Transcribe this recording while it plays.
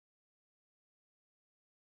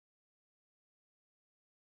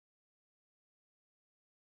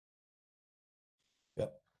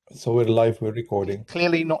So we're live, we're recording.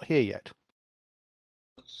 Clearly not here yet.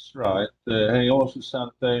 That's right. He also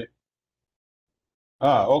sent a.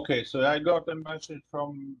 Okay. So I got a message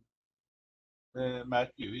from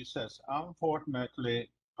Matthew. He says, unfortunately,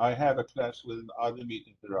 I have a class with another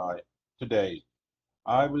meeting today.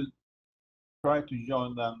 I will try to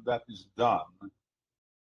join them. That is done.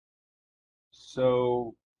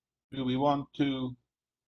 So do we want to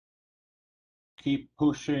keep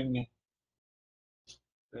pushing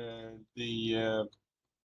the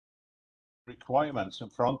requirements in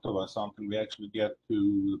front of us until we actually get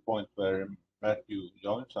to the point where Matthew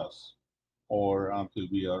joins us, or until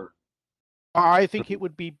we are? I think it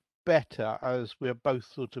would be better as we're both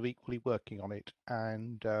sort of equally working on it,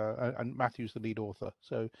 and Matthew's the lead author.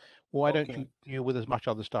 So why don't you deal with as much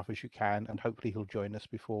other stuff as you can, and hopefully he'll join us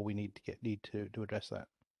before we need to address that.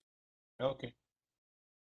 Okay.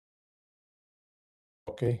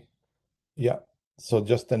 Okay. Yeah. So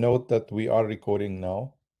just a note that we are recording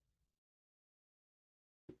now.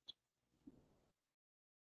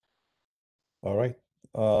 All right.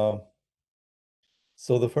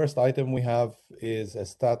 So the first item we have is a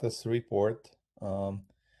status report.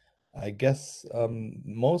 I guess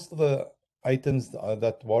most of the items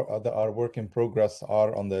that are work in progress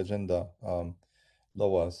are on the agenda,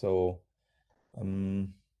 Loa. So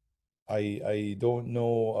I don't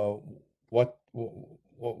know what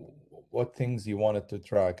things you wanted to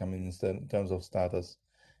track. I mean, in terms of status,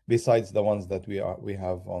 besides the ones that we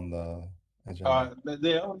have on the agenda.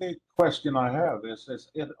 The only question I have is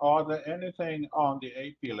are there anything on the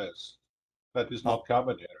AP list that is not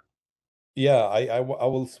covered here? Yeah, I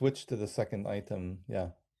will switch to the second item. Yeah.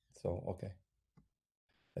 So okay.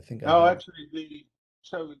 I think No, actually,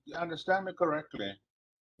 so understand me correctly.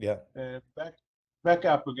 Yeah. Back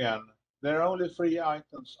up again. There are only 3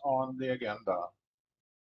 items on the agenda,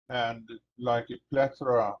 and like a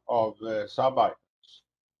plethora of sub items.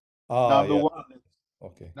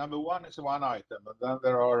 Number one is one item, and then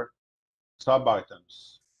there are sub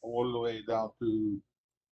items all the way down to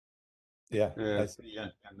I see.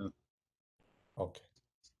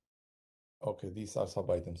 Okay, these are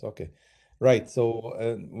sub items. Okay, right. So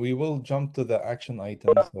we will jump to the action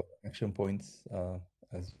items or action points,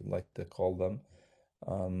 as we like to call them.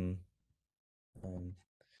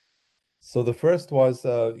 So the first was,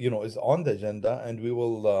 is on the agenda, and we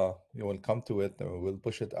will come to it. We'll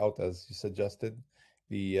push it out as you suggested.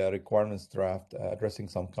 The requirements draft, addressing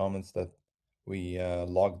some comments that we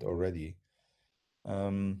logged already.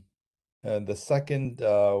 And the second,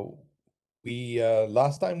 we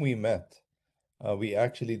last time we met, we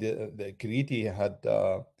actually did. The Kiriti had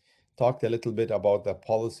talked a little bit about the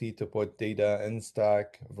policy to put data in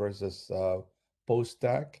stack versus post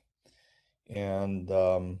stack, and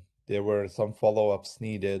there were some follow-ups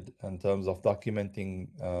needed in terms of documenting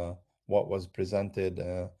what was presented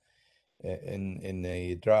in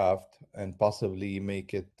a draft and possibly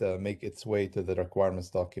make its way to the requirements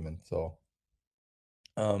document. So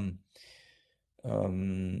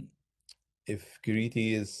if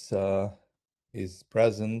Kiriti is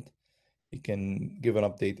present, you can give an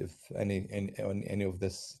update if any of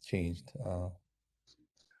this changed.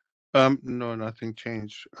 No, nothing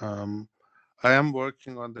changed. I am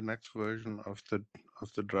working on the next version of the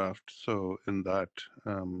draft, so in that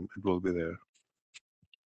it will be there.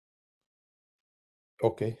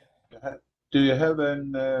 Okay. Do you have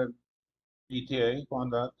an ETA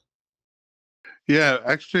on that? Yeah,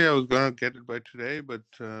 actually, I was gonna get it by today, but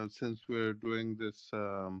since we're doing this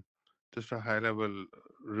just a high-level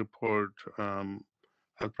report,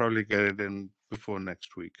 I'll probably get it in before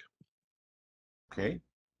next week. Okay.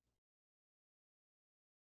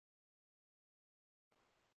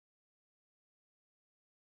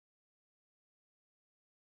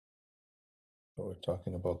 So we're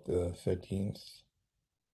talking about the 13th.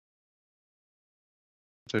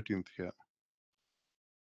 13th, yeah.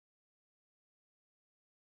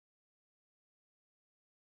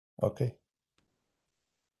 Okay.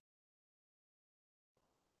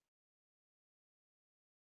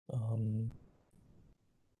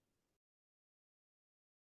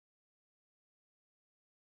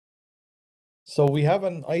 So we have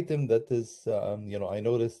an item that is, I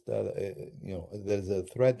noticed, there's a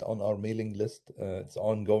thread on our mailing list. It's an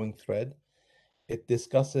ongoing thread. It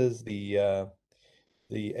discusses the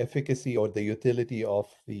efficacy or the utility of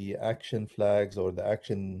the action flags or the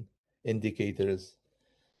action indicators.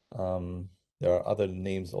 There are other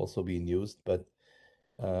names also being used, but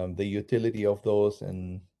the utility of those,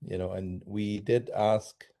 and we did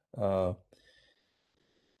ask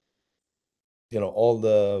all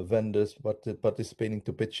the vendors participating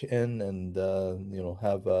to pitch in and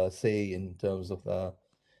have a say in terms of the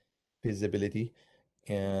feasibility,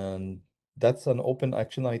 and that's an open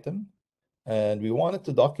action item. And we wanted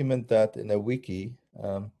to document that in a wiki.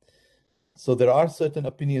 So there are certain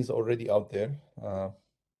opinions already out there.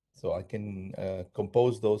 So I can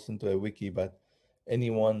compose those into a wiki, but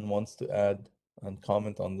anyone wants to add and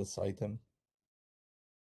comment on this item?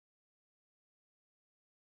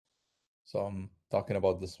 So I'm talking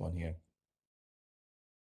about this one here.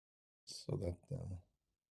 So that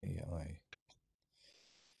AI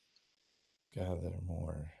gather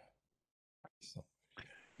more. So.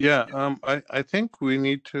 Yeah, I think we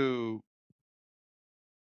need to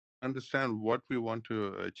understand what we want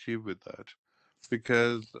to achieve with that,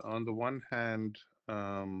 because on the one hand,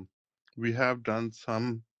 we have done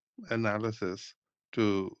some analysis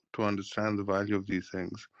to understand the value of these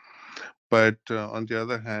things, but on the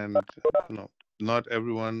other hand, not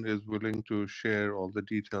everyone is willing to share all the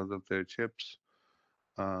details of their chips.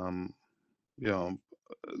 Um, you know,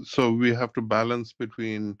 so we have to balance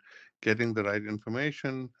between getting the right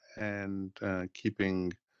information and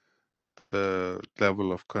keeping the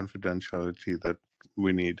level of confidentiality that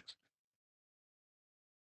we need.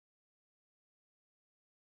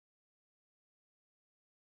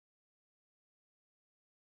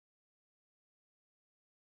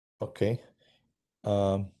 Okay.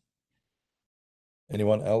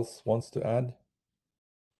 Anyone else wants to add?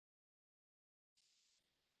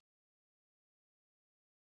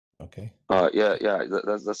 Okay. Yeah,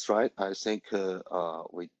 that's right. I think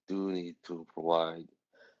we do need to provide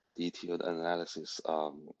detailed analysis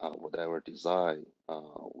on whatever design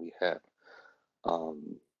we have,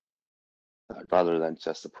 rather than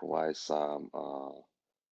just provide some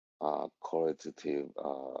qualitative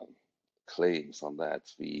claims on that.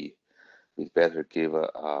 We better give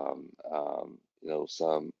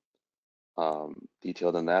some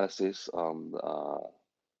detailed analysis on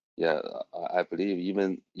yeah, I believe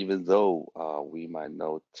even though we might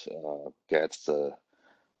not get the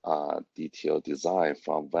detailed design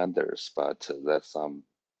from vendors, but there's some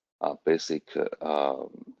basic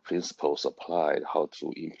principles applied how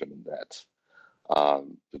to implement that.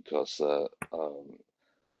 Because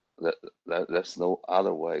there's no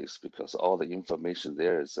other ways, because all the information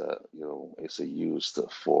there is is used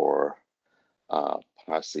for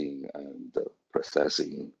parsing and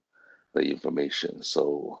processing the information.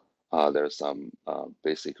 So there's some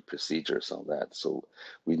basic procedures on that. So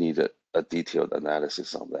we need a detailed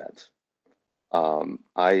analysis on that.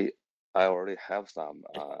 I already have some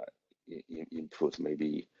input.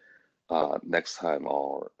 Maybe next time,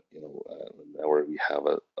 or whenever we have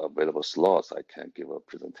available slots, I can give a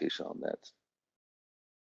presentation on that.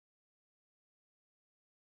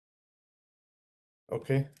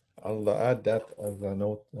 Okay, I'll add that as a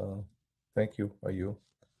note. Thank you, Ayu.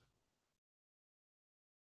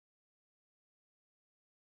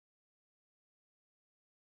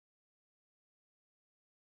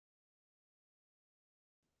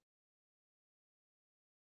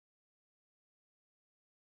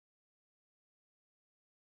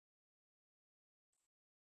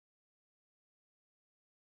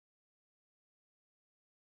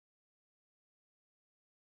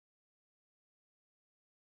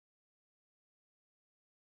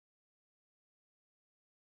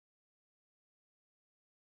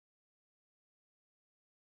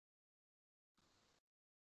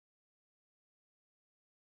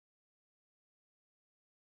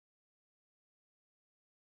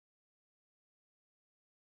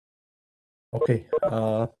 Okay,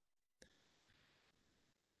 I'll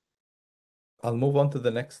move on to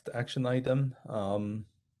the next action item.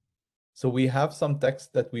 So we have some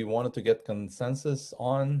text that we wanted to get consensus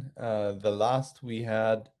on. The last we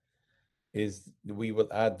had is we will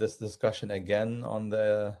add this discussion again on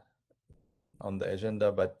the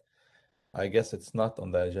agenda, but I guess it's not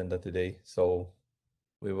on the agenda today. So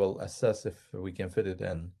we will assess if we can fit it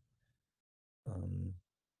in.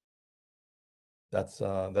 That's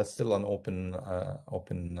still an open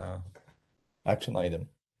action item.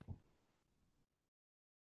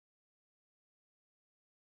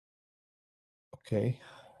 Okay.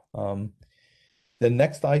 The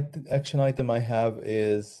next action item I have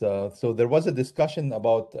is so there was a discussion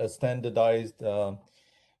about standardized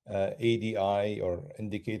ADI or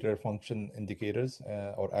indicator function indicators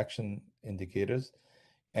or action indicators,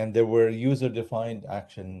 and there were user-defined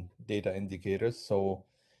action data indicators. So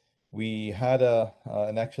we had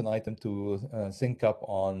an action item to sync up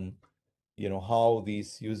on, how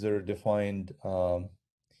these user-defined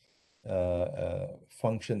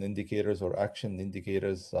function indicators or action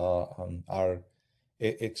indicators are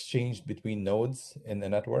exchanged between nodes in the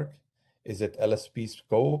network. Is it LSP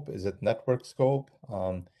scope? Is it network scope?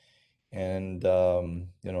 And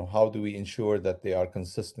how do we ensure that they are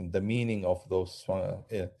consistent? The meaning of those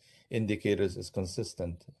indicators is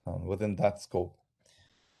consistent within that scope.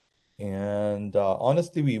 And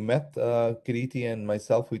honestly, we met Kiriti and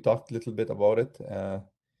myself. We talked a little bit about it.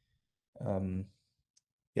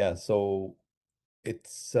 Yeah, so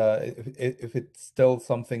it's if it's still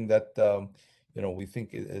something that we think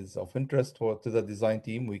is of interest to the design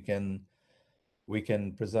team, we can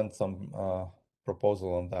present some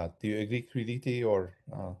proposal on that. Do you agree, Kiriti, or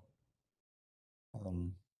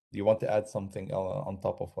do you want to add something on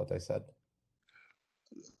top of what I said?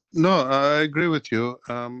 No, I agree with you.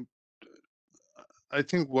 I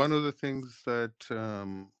think one of the things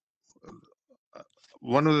I'm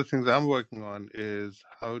working on is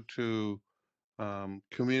how to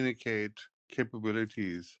communicate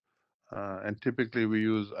capabilities, and typically we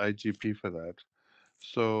use IGP for that.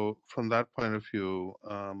 So from that point of view,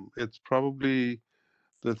 it's probably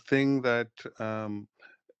the thing that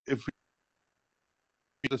if we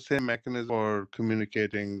use the same mechanism for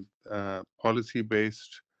communicating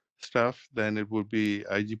policy-based stuff, then it would be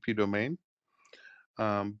IGP domain.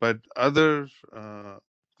 But other,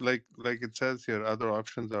 like it says here, other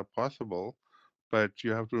options are possible, but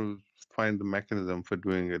you have to find the mechanism for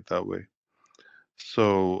doing it that way.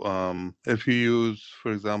 So if you use,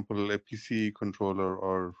 for example, a PC controller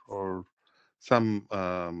or some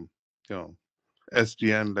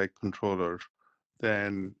SDN like controller,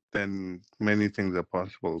 then many things are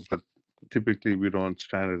possible. But typically we don't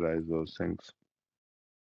standardize those things.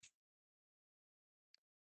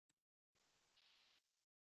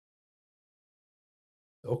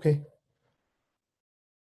 Okay.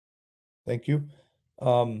 Thank you.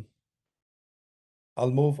 I'll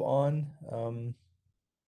move on.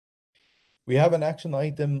 We have an action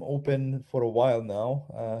item open for a while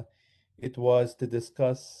now. It was to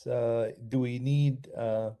discuss, do we need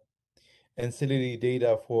ancillary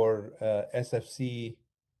data for SFC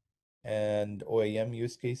and OAM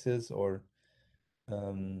use cases, or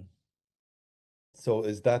so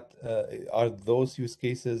is that are those use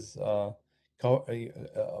cases a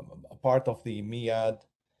part of the MIAD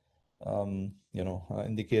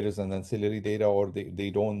indicators and ancillary data, or they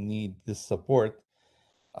don't need this support?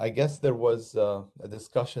 I guess there was a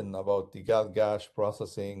discussion about the GAL-GASH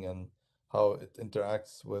processing and how it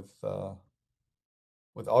interacts with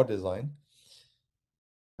our design.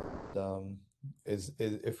 Is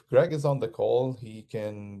if Greg is on the call, he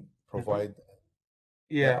can provide.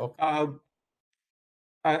 Yeah. Okay.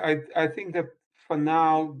 I think that for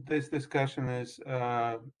now this discussion is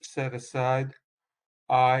set aside.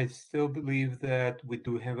 I still believe that we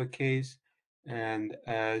do have a case, and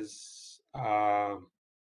as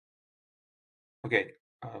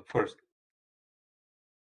first,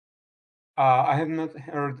 I have not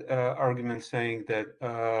heard arguments saying that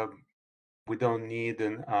we don't need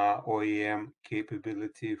an OEM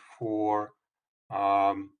capability for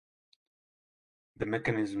the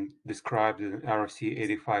mechanism described in RFC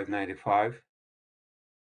 8595.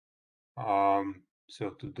 So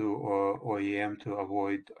to do OEM to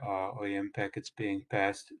avoid OEM packets being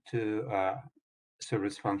passed to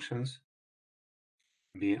service functions,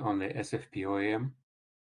 be only SFP OEM.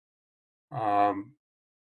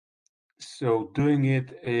 So doing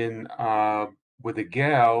it in with a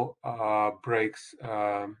GAL breaks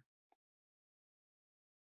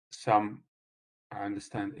some, I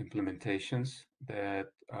understand, implementations that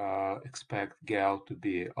expect GAL to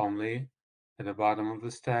be only at the bottom of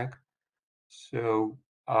the stack. So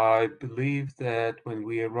I believe that when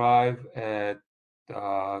we arrive at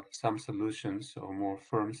some solutions or more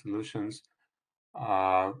firm solutions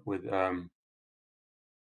with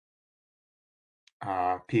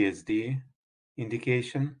PSD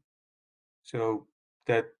indication, so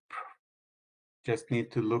that just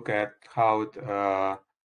need to look at how it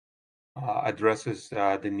addresses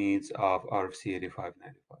the needs of RFC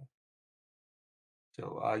 8595.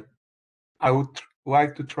 So I would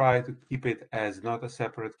like to try to keep it as not a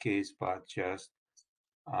separate case, but just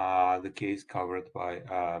the case covered by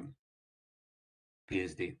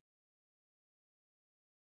PSD.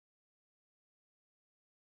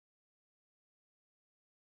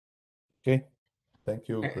 Okay. Thank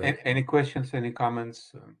you, Greg. Any questions, any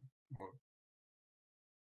comments?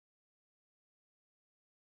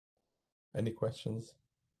 Any questions?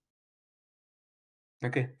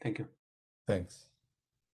 Okay, thank you. Thanks.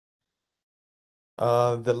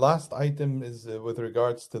 The last item is with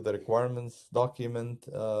regards to the requirements document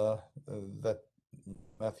that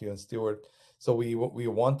Matthew and Stuart. So we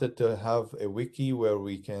wanted to have a wiki where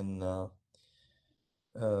we can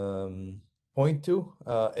point to.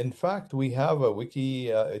 In fact, we have a wiki.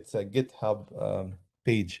 It's a GitHub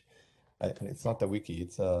page. It's not a wiki,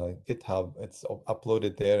 it's a GitHub. It's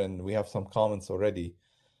uploaded there, and we have some comments already.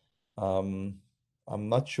 I'm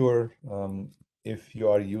not sure if you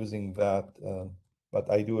are using that,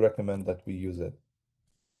 but I do recommend that we use it.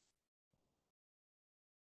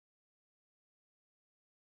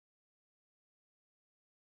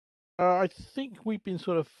 I think we've been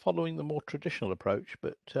sort of following the more traditional approach,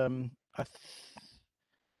 but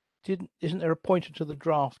isn't there a pointer to the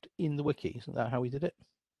draft in the wiki? Isn't that how we did it?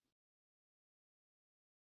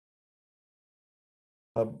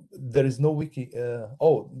 There is no wiki.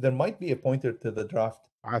 Oh, there might be a pointer to the draft.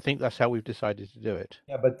 I think that's how we've decided to do it.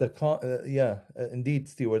 Yeah, but indeed,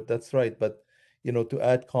 Stuart, that's right. But to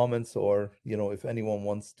add comments, or if anyone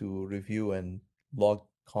wants to review and log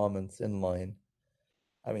comments in line,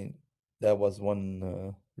 I mean, that was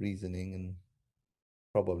one reasoning, and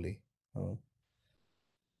probably.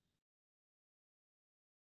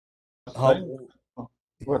 I think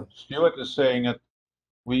what Stuart is saying that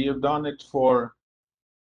we have done it for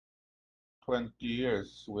 20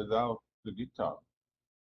 years without the GitHub,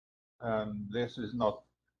 and this is not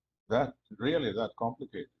that really that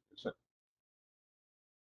complicated. So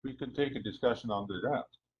we can take a discussion under that.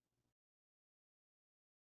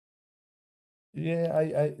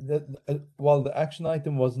 Yeah, well, the action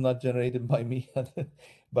item was not generated by me,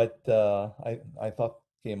 but I thought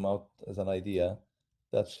came out as an idea.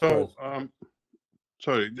 That's So, first.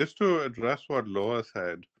 sorry, just to address what Loa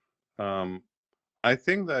said, I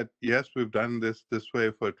think that yes, we've done this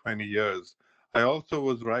way for 20 years. I also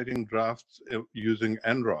was writing drafts using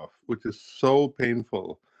nroff, which is so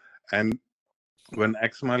painful. And when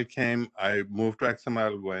XML came, I moved to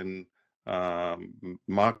XML. When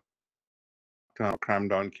Markdown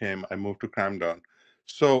Cramdown came, I moved to Cramdown.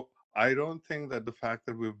 So I don't think that the fact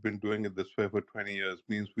that we've been doing it this way for 20 years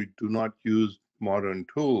means we do not use modern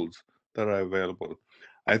tools that are available.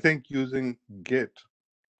 I think using Git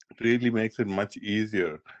really makes it much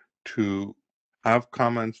easier to have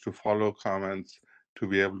comments, to follow comments, to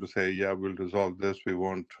be able to say, yeah, we'll resolve this, we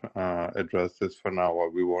won't address this for now, or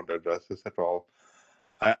we won't address this at all.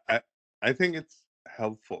 I think it's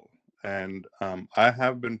helpful. And I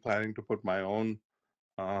have been planning to put my own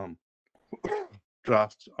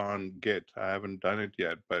drafts on Git. I haven't done it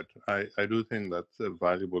yet, but I do think that's a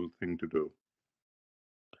valuable thing to do.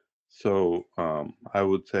 So I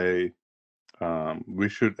would say we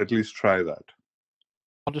should at least try that.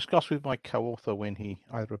 I'll discuss with my co-author when he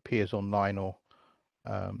either appears online or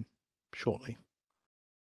shortly.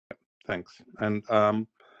 Thanks. And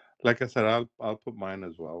like I said, I'll put mine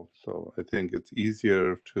as well. So I think it's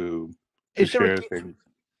easier to share things.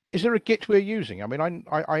 Is there a Git we're using? I mean,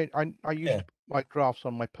 I used to put my drafts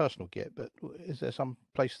on my personal Git, but is there some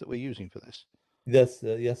place that we're using for this? Yes,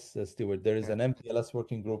 Stuart. There is an MPLS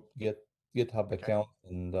working group GitHub account,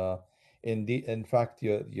 and in fact,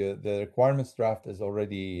 the requirements draft is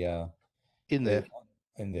already in there.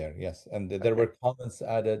 In there, yes. And there were comments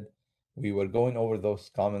added. We were going over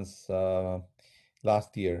those comments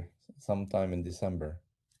last year, sometime in December.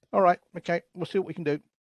 All right. Okay. We'll see what we can do.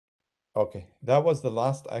 Okay, that was the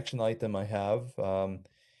last action item I have.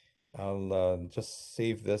 I'll just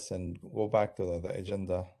save this and go back to the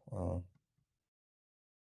agenda.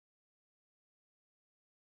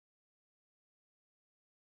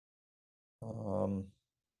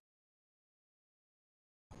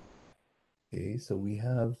 Okay, so we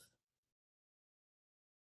have.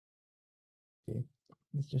 Okay,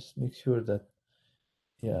 let's just make sure that,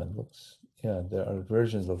 yeah, it looks, yeah, there are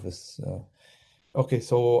versions of this. Okay,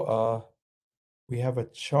 so we have a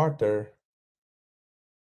charter.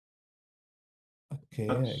 Okay,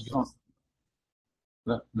 I guess.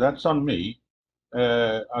 That's on me.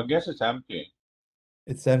 I guess it's empty.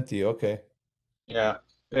 It's empty, okay. Yeah.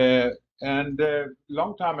 And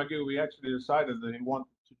long time ago, we actually decided that we want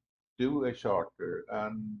to do a charter,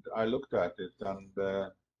 and I looked at it, and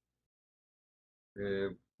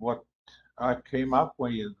what I came up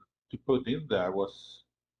with to put in there was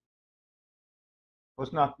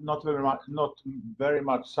not very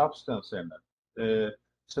much substance in it.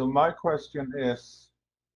 So my question is,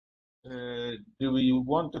 do we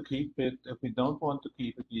want to keep it? If we don't want to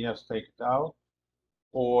keep it, we just take it out,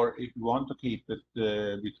 or if we want to keep it,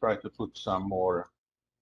 we try to put some more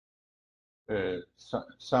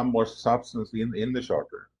substance in the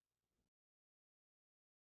charter.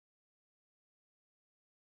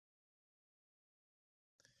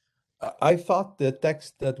 I thought the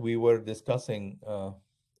text that we were discussing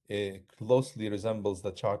closely resembles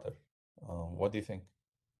the charter. What do you think?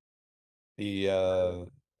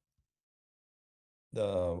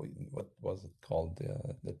 What was it called?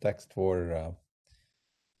 The text for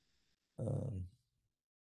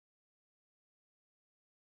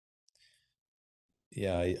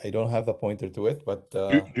Yeah, I don't have the pointer to it, but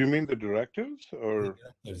Do you mean the directives the or?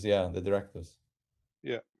 directives, yeah, the directives.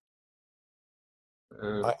 Yeah.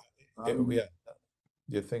 Yeah. Do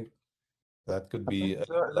you think that could be?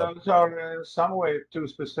 Those are in some way too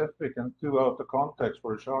specific and too out of context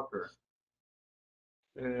for a charter.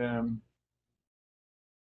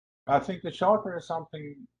 I think the charter is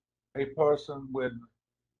something a person with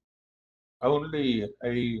only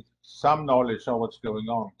some knowledge of what's going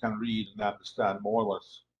on can read and understand more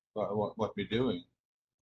what we're doing.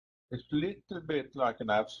 It's a little bit like an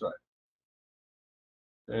abstract.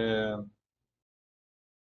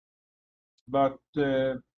 But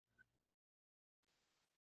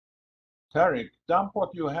Tarek, dump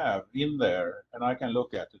what you have in there, and I can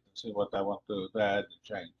look at it and see what I want to add and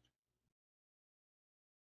change.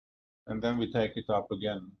 And then we take it up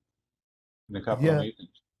again in a couple of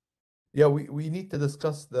meetings. Yeah, we need to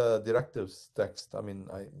discuss the directives text. I mean,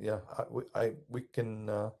 we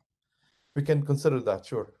can consider that,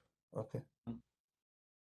 sure. Okay.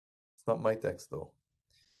 It's not my text though.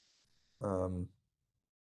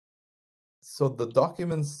 So the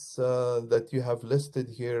documents that you have listed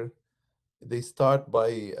here, they start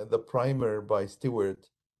by the primer by Stewart.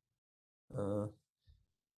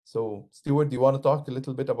 So Stewart, do you want to talk a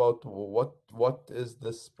little bit about what is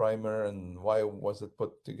this primer and why was it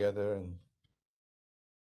put together? And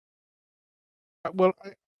well,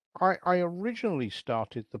 I originally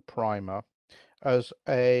started the primer as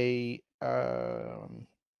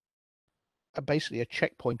basically a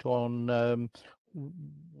checkpoint on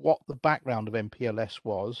what the background of MPLS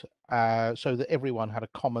was, so that everyone had a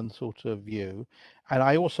common sort of view. And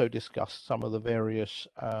I also discussed some of the various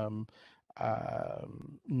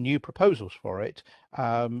new proposals for it,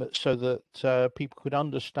 so that people could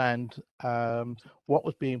understand what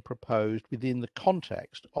was being proposed within the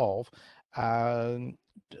context of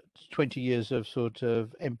 20 years of sort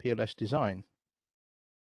of MPLS design.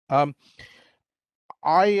 I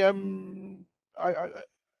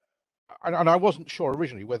wasn't sure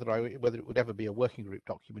originally whether it would ever be a working group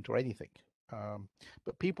document or anything,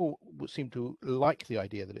 but people seem to like the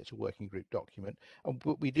idea that it's a working group document,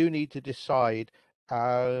 but we do need to decide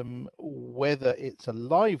whether it's a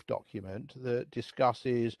live document that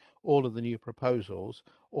discusses all of the new proposals,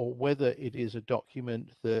 or whether it is a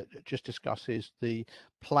document that just discusses the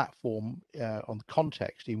platform on the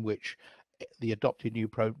context in which the adopted new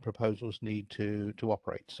proposals need to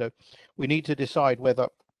operate. So we need to decide whether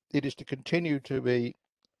it is to continue to be,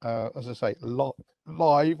 as I say,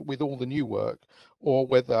 live with all the new work, or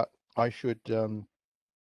whether I should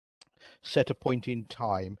set a point in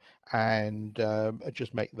time and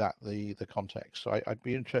just make that the context. So I'd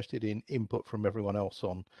be interested in input from everyone else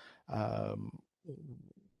on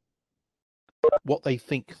what they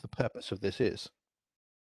think the purpose of this is.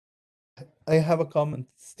 I have a comment,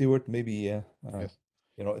 Stuart, maybe Yes.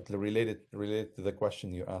 it's related to the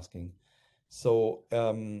question you're asking. So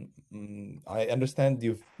I understand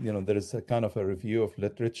there is a kind of a review of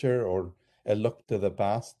literature or a look to the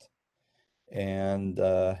past, and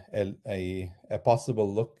a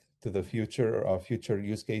possible look to the future, or future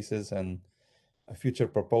use cases and future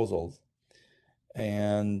proposals.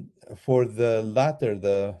 And for the latter,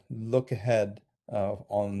 the look ahead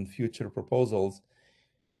on future proposals,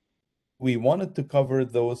 we wanted to cover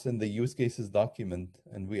those in the use cases document,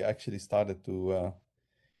 and we actually started to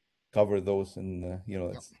cover those in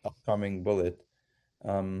its upcoming bullet.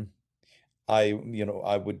 I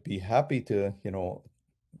would be happy to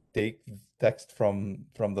take text from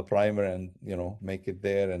the primer and make it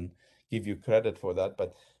there and give you credit for that.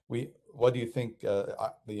 But what do you think?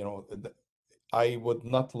 I would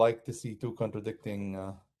not like to see two contradicting.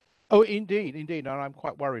 Oh, indeed, and I'm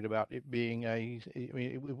quite worried about it being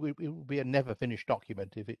it would be a never finished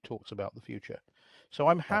document if it talks about the future. So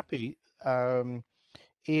I'm happy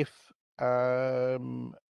if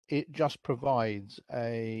it just provides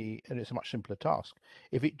and it's a much simpler task,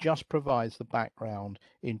 if it just provides the background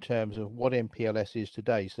in terms of what MPLS is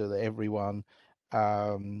today, so that everyone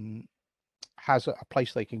has a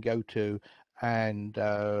place they can go to and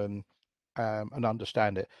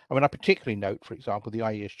understand it. I mean, I particularly note, for example, the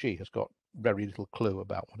IESG has got very little clue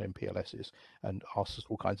about what MPLS is and asks us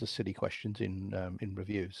all kinds of silly questions in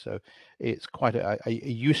reviews. So it's quite a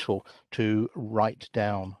useful to write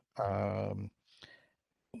down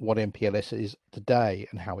what MPLS is today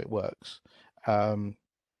and how it works.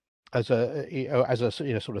 As a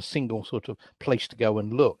sort of single sort of place to go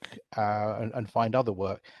and look and find other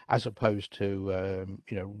work, as opposed to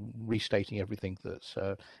restating everything that's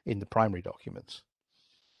in the primary documents.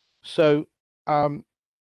 So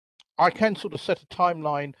I can sort of set a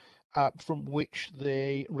timeline from which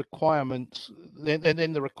the requirements,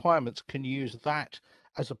 then the requirements can use that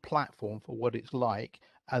as a platform for what it's like,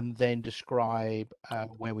 and then describe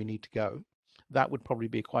where we need to go. That would probably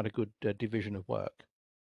be quite a good division of work.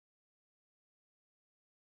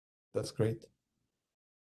 That's great.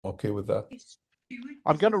 Okay with that.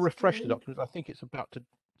 I'm going to refresh the document. I think it's about to.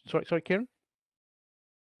 Sorry, Kieran.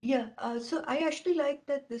 Yeah, so I actually like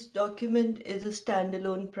that this document is a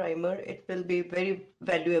standalone primer. It will be very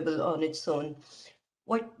valuable on its own.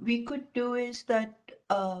 What we could do is that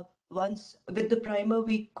once with the primer,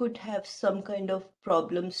 we could have some kind of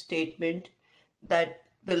problem statement that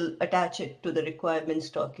will attach it to the requirements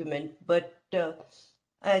document. But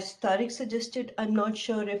as Tariq suggested, I'm not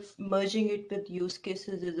sure if merging it with use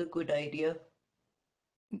cases is a good idea.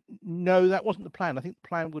 No, that wasn't the plan. I think the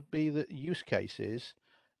plan would be that use cases.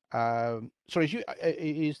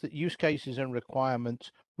 Is that use cases and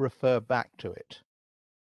requirements refer back to it.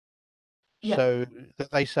 Yeah. So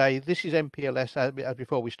that they say this is MPLS as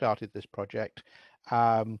before we started this project.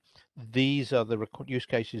 These are the use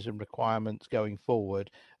cases and requirements going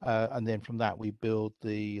forward, and then from that we build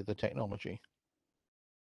the technology.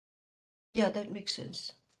 Yeah, that makes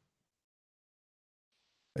sense.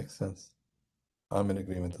 Makes sense. I'm in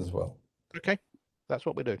agreement as well. Okay, that's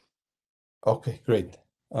what we do. Okay, great.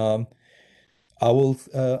 I will.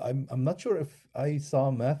 I'm not sure if I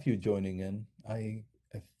saw Matthew joining in. I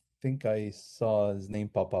think I saw his name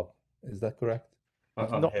pop up. Is that correct?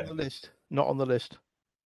 He's I'm not here. on the list. Not on the list.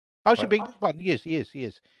 Oh, should be. Well, he is.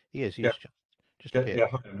 He's Yeah. just appeared. Yeah,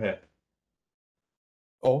 I'm here.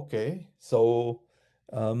 Okay, so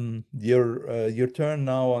your turn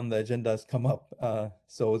now on the agenda has come up.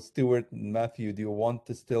 So Stuart and Matthew, do you want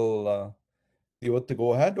to still do you want to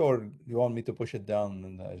go ahead, or do you want me to push it down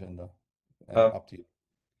in the agenda? Up to you.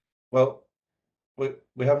 Well,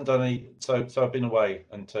 we haven't done any. So I've been away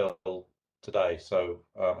until today, so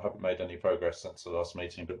I haven't made any progress since the last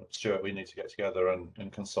meeting. But Stuart, we need to get together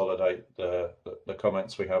and consolidate the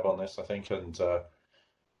comments we have on this, I think, and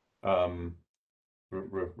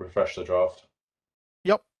refresh the draft.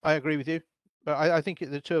 Yep, I agree with you. But I think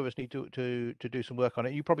the two of us need to do some work on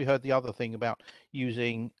it. You probably heard the other thing about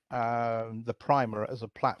using the primer as a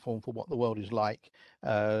platform for what the world is like,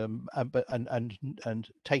 and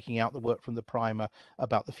taking out the work from the primer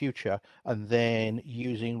about the future, and then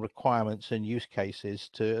using requirements and use cases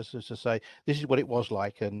to say this is what it was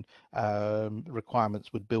like, and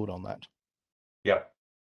requirements would build on that. Yeah.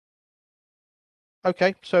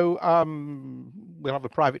 Okay, so we'll have a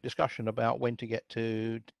private discussion about when to get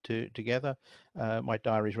together. My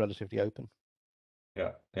diary is relatively open.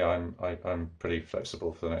 Yeah, I'm pretty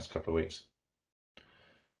flexible for the next couple of weeks.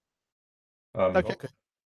 Okay.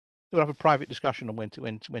 We'll have a private discussion on when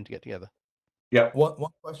to get together. Yeah.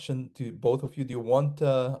 One question to both of you. Do you want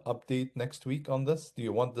update next week on this? Do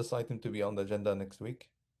you want this item to be on the agenda next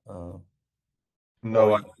week?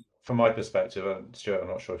 No, from my perspective, and Stuart, I'm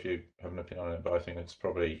not sure if you have an opinion on it, but I think it's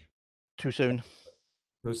probably too soon.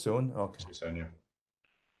 Too soon? Okay. Too soon, yeah.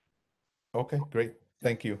 Okay, great.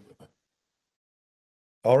 Thank you.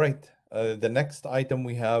 All right. The next item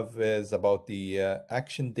we have is about the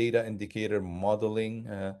action data indicator modeling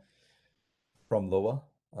from Loa.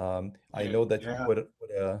 I know that you put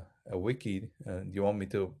a wiki. Do you want me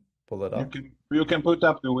to pull it up? You can put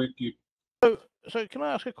up the wiki. So can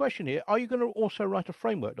I ask a question here? Are you going to also write a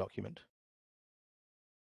framework document?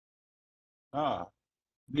 Because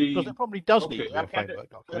there probably does need to be a framework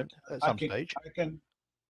document at some stage.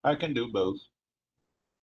 I can do both.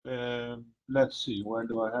 Let's see, where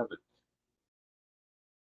do I have it?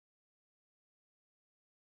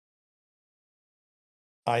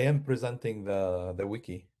 I am presenting the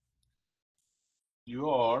wiki. You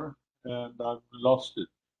are, and I've lost it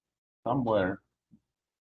somewhere.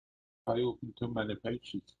 I opened too many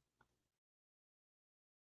pages.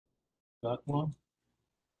 That one?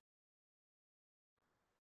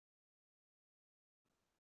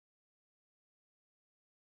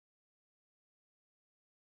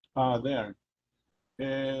 There.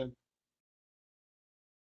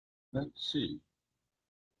 Let's see.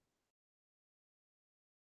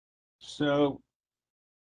 So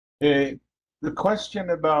the question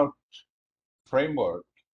about framework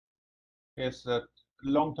is that a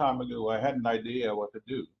long time ago I had an idea what to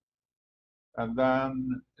do. And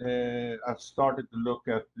then I started to look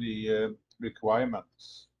at the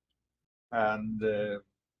requirements. And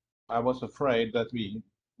I was afraid that we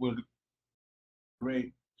would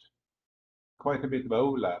create quite a bit of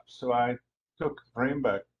overlap. So I took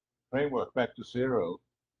framework back to zero.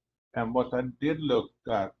 And what I did look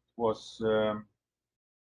at was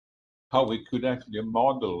how we could actually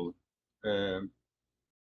model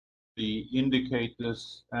the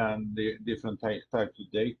indicators and the different types of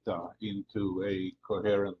data into a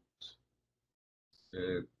coherent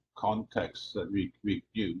context that we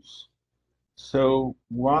use. So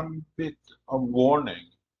one bit of warning,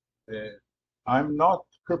 I'm not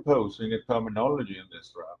proposing a terminology in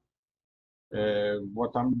this draft.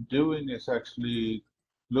 What I'm doing is actually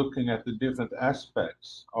looking at the different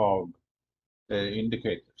aspects of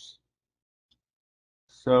indicators.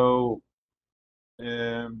 So,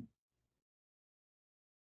 and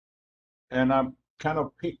I'm kind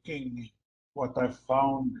of picking what I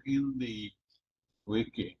found in the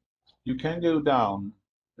wiki. You can go down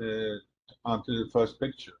onto the first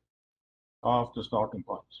picture after starting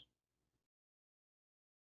points.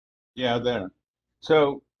 Yeah, there.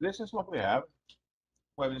 So this is what we have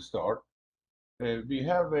when we start. We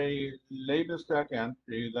have a label stack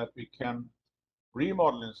entry that we can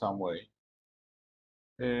remodel in some way.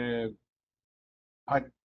 I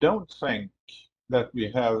don't think that we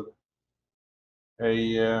have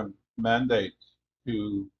a mandate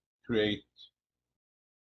to create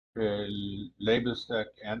label stack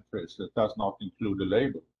entries that does not include a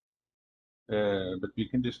label. But we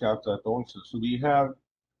can discuss that also. So we have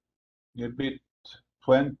a bit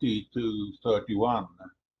 20 to 31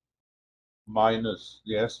 minus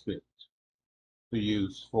the S bit to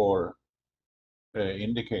use for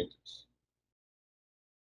indicators.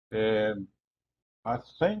 I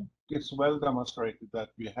think it's well demonstrated that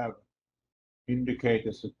we have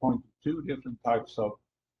indicators that point to two different types of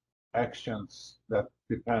actions that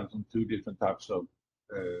depends on two different types of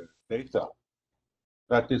data.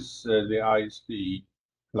 That is the ISD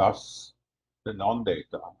plus the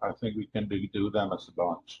non-data. I think we can do them as a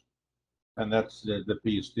bunch. And that's the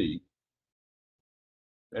PSD.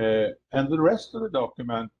 And the rest of the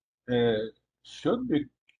document should be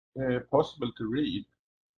possible to read.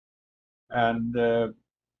 And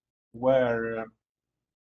where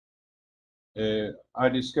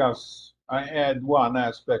I add one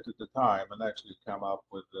aspect at a time and actually come up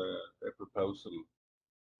with a proposal.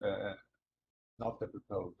 Not a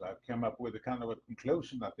proposal, I came up with a kind of a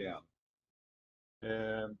conclusion at the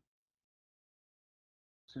end.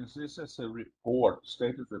 Since this is a report,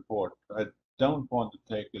 status report, I don't want to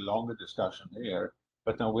take a longer discussion here,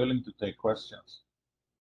 but I'm willing to take questions.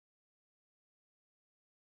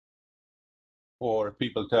 Or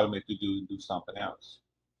people tell me to do something else.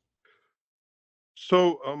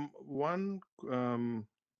 So one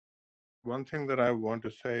thing that I want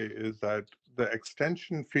to say is that the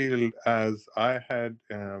extension field, as I had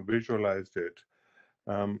visualized it,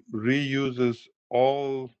 reuses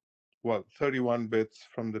all, well, 31 bits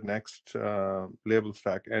from the next label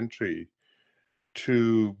stack entry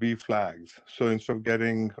to be flags. So instead of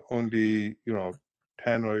getting only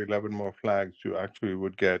 10 or 11 more flags, you actually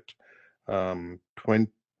would get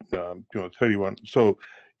 20, 31. So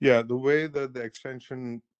yeah, the way that the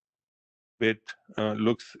extension bit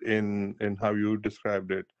looks in how you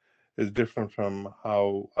described it is different from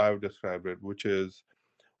how I've described it, which is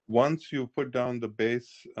once you put down the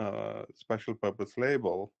base special purpose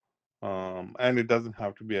label, and it doesn't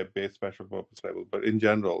have to be a base special purpose label, but in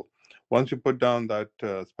general, once you put down that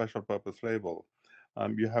special purpose label,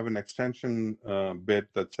 you have an extension bit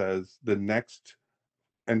that says the next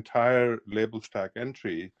entire label stack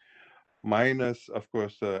entry minus, of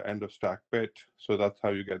course, the end of stack bit. So that's how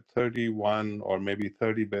you get 31 or maybe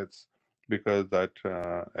 30 bits, because that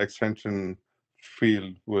extension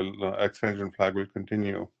field will, extension flag will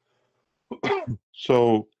continue.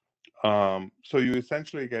 So, so you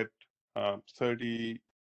essentially get 30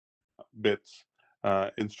 bits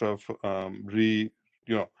instead of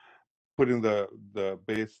putting the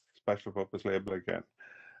base special purpose label again.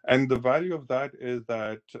 And the value of that is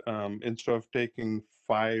that instead of taking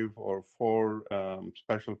 5 or 4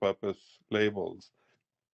 special purpose labels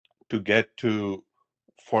to get to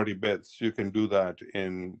 40 bits, you can do that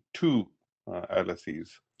in 2 LSEs.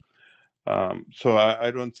 So I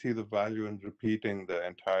don't see the value in repeating the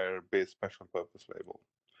entire base special purpose label.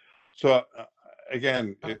 So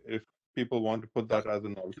again, if people want to put that as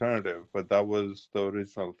an alternative, but that was the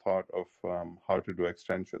original thought of how to do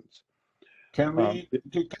extensions. Can we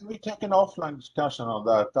take an offline discussion on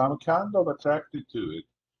that? I'm kind of attracted to it,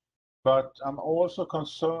 but I'm also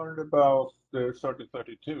concerned about the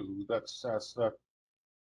 3032 that says that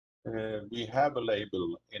we have a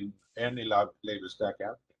label in any label stack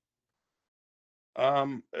app.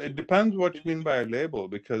 It depends what you mean by a label,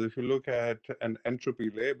 because if you look at an entropy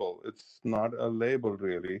label, it's not a label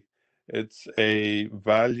really. It's a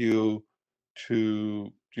value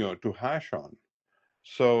to hash on.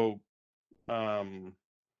 So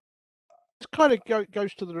This kind of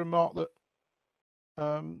goes to the remark that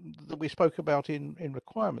that we spoke about in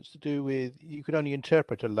requirements to do with you could only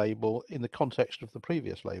interpret a label in the context of the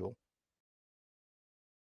previous label.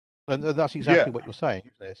 And that's exactly what you're saying,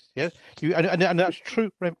 isn't it? Yes, and that's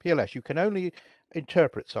true for MPLS. You can only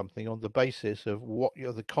interpret something on the basis of what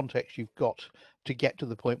the context you've got to get to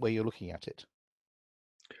the point where you're looking at it.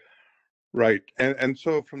 Right, and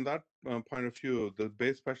so from that point of view, the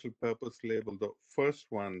base special purpose label, the first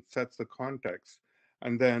one sets the context,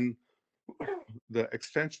 and then the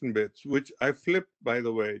extension bits, which I flipped, by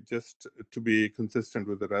the way, just to be consistent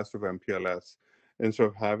with the rest of MPLS, instead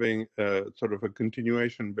of having sort of a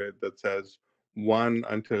continuation bit that says 1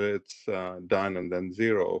 until it's done and then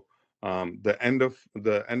 0. The end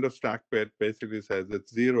of stack bit basically says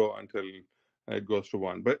it's 0 until it goes to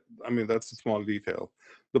 1. But I mean, that's a small detail.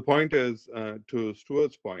 The point is, to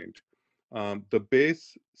Stuart's point, the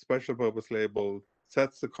base special purpose label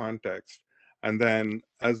sets the context, and then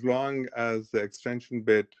as long as the extension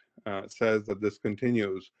bit says that this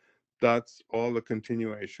continues, that's all the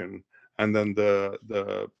continuation. And then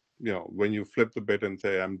when you flip the bit and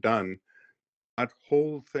say I'm done, that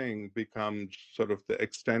whole thing becomes sort of the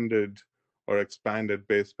extended or expanded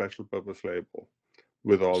base special purpose label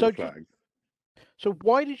with all the flags. So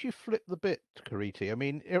why did you flip the bit, Kariti? I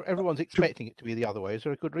mean, everyone's expecting it to be the other way. Is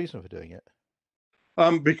there a good reason for doing it?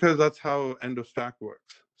 Because that's how end of stack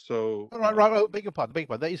works. So right. Oh, beg your pardon.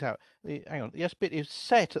 That is how. Hang on. The S bit is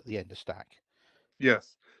set at the end of stack.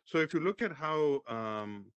 Yes. So if you look at how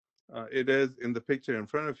it is in the picture in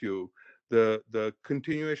front of you, the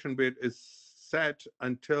continuation bit is set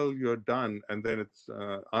until you're done, and then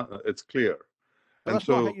it's clear. But that's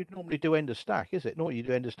not how you'd normally do end of stack, is it? Normally you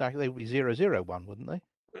do end of stack, they would be 0, 0, 1, wouldn't they?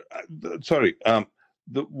 Sorry.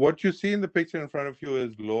 What you see in the picture in front of you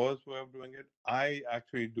is Laura's way of doing it. I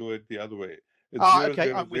actually do it the other way. It's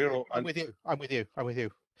okay. I'm with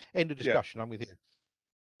you. End of discussion. Yeah. I'm with you.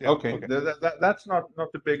 Yeah, okay. That's not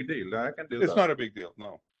a big deal. I can do that. It's not a big deal,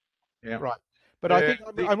 no. Yeah. Right. But I think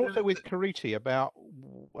I'm also with Kariti about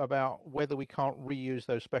whether we can't reuse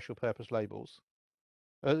those special purpose labels,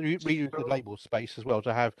 reuse the label space as well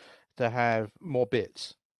to have more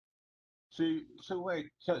bits. So wait.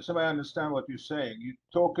 So I understand what you're saying. You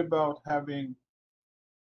talk about having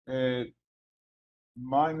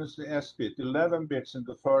minus the S bit, 11 bits in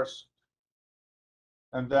the first,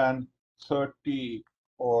 and then 30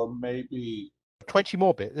 or maybe 20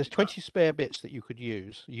 more bits. There's 20 spare bits that you could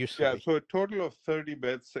use usefully. Yeah, so a total of 30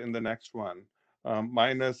 bits in the next one,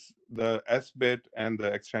 minus the S bit and the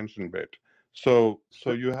extension bit. So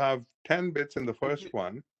you have 10 bits in the first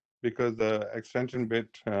one because the extension bit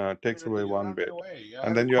takes away 1 bit,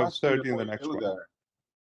 and then you have 30 in the next one.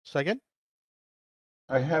 Say again?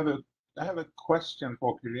 I have a question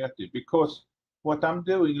for Kiriti, because what I'm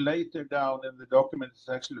doing later down in the document is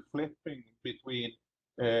actually flipping between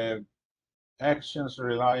actions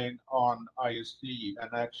relying on ISD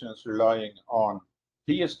and actions relying on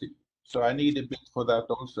PSD. So I need a bit for that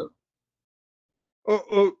also.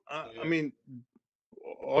 I mean,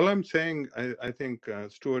 all I'm saying, I think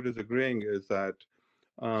Stuart is agreeing, is that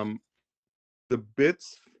the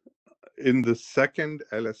bits in the second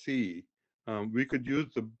LSE, we could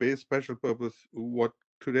use the base special purpose, what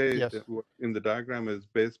today in the diagram is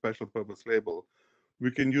base special purpose label.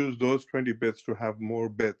 We can use those 20 bits to have more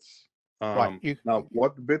bits. Right. Now,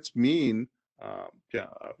 what bits mean,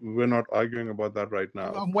 we're not arguing about that right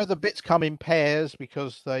now. And whether bits come in pairs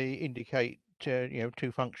because they indicate two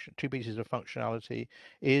pieces of functionality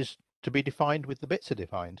is to be defined with the bits are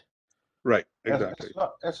defined. Right, exactly.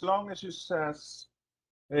 As long as it says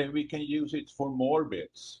we can use it for more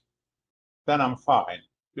bits, then I'm fine,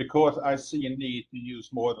 because I see a need to use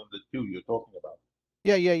more than the 2 you're talking about.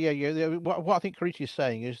 Yeah. What I think Kariti is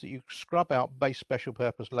saying is that you scrub out base special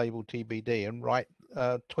purpose label TBD and write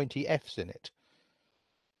 20 Fs in it.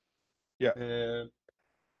 Yeah.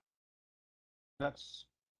 That's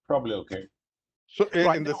probably okay. So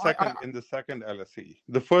in the second LSE,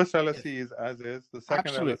 the first LSE is as is. The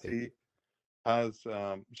second LSE has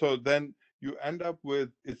so then you end up with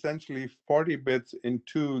essentially 40 bits in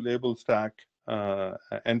 2 label stack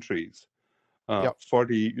entries,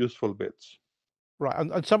 40 useful bits. Right,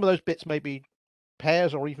 and some of those bits may be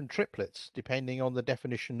pairs or even triplets, depending on the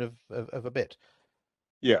definition of a bit.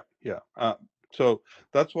 Yeah. So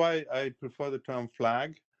that's why I prefer the term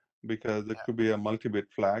flag, because it could be a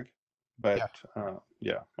multi-bit flag. But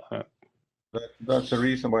that's the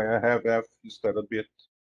reason why I have F instead of bit.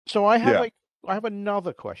 So I have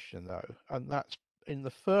another question though, and that's in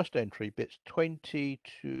the first entry, bits 20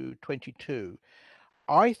 to 22.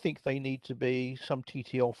 I think they need to be some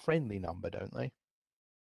TTL friendly number, don't they?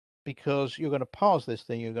 because you're going to parse this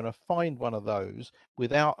thing, you're going to find one of those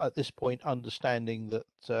without at this point understanding that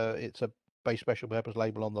it's a base special purpose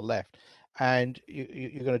label on the left, and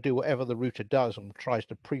you're going to do whatever the router does and tries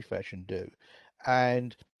to prefetch and do.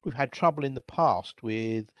 And we've had trouble in the past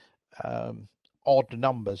with odd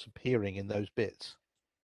numbers appearing in those bits.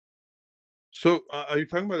 So are you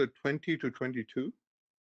talking about the 20 to 22?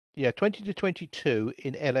 Yeah, 20 to 22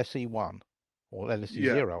 in LSE1 or LSE0,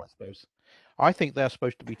 Yeah. I suppose. I think they're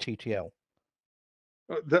supposed to be TTL.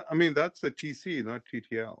 I mean, that's the TC, not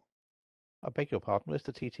TTL. I beg your pardon. Where's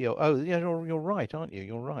the TTL? Oh, yeah, you're right, aren't you?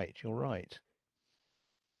 You're right. You're right.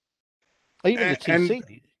 Even the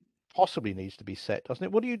TC possibly needs to be set, doesn't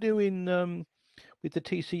it? What do you do in with the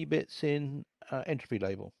TC bits in entropy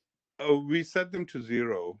label? We set them to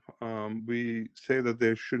 0. We say that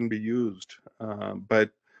they shouldn't be used,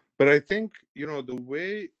 but I think, you know, the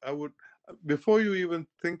way I would, before you even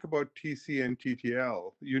think about TC and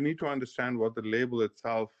TTL, you need to understand what the label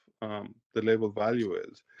itself, the label value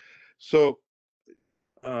is. So,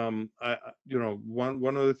 you know,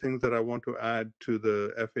 one of the things that I want to add to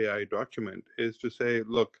the FAI document is to say,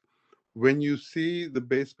 look, when you see the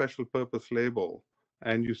base special purpose label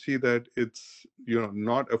and you see that it's, you know,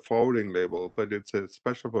 not a forwarding label, but it's a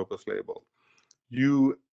special purpose label,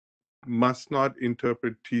 you must not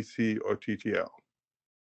interpret TC or TTL.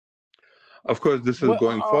 Of course, this is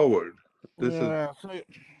going forward. This is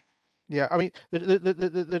yeah. I mean,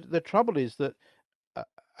 the trouble is that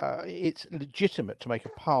it's legitimate to make a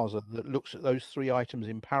parser that looks at those three items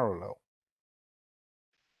in parallel.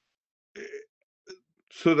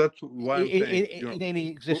 So that's why I'm saying, in any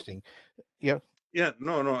existing, yeah. Yeah,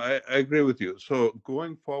 no, I agree with you. So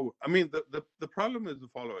going forward, I mean, the problem is the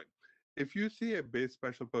following. If you see a base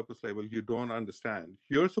special purpose label you don't understand,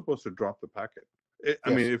 you're supposed to drop the packet.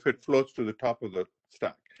 I mean, if it floats to the top of the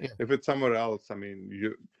stack. Yeah. If it's somewhere else, I mean,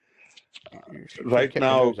 you right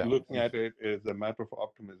now looking at it is a matter of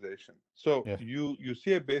optimization. So yes. you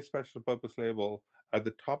see a base special purpose label at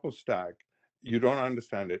the top of stack, you don't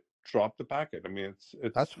understand it, drop the packet. I mean,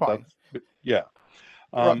 that's fine. Yeah.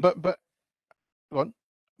 Right, but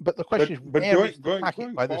the question is, where is the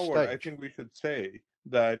packet by this forward, stage? I think we should say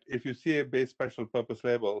that if you see a base special purpose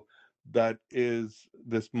label that is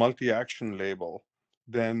this multi-action label,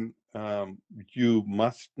 then you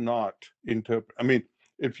must not interpret. I mean,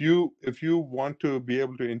 if you want to be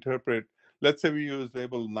able to interpret, let's say we use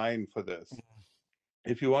label 9 for this.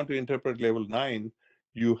 If you want to interpret label 9,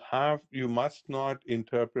 you must not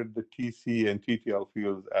interpret the TC and TTL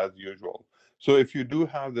fields as usual. So if you do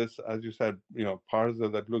have this, as you said, you know,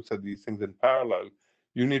 parser that looks at these things in parallel,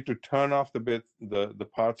 you need to turn off the bits, the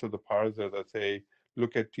parts of the parser that say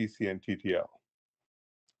look at TC and TTL.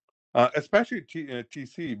 Especially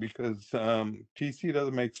TC, because TC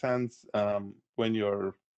doesn't make sense when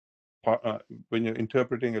you're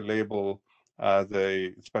interpreting a label as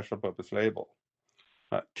a special purpose label.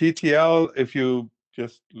 TTL, if you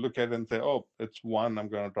just look at it and say, oh, it's 1, I'm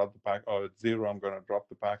going to drop the packet, or it's 0, I'm going to drop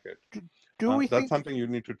the packet. That's something you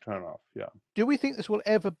need to turn off, yeah. Do we think this will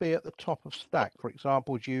ever be at the top of stack, for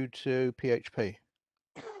example, due to PHP?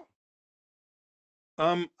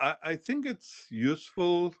 I think it's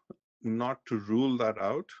useful not to rule that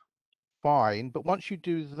out. Fine, but once you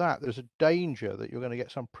do that, there's a danger that you're going to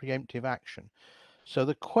get some preemptive action. So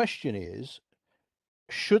the question is,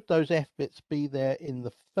 should those F bits be there in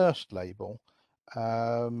the first label,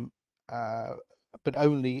 but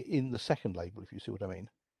only in the second label, if you see what I mean?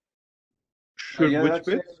 Should which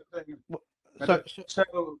bits? So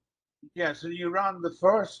you run the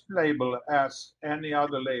first label as any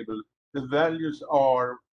other label. The values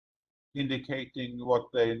are indicating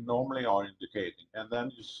what they normally are indicating, and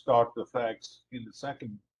then you start the flags in the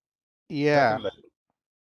second label.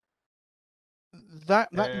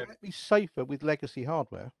 That might be safer with legacy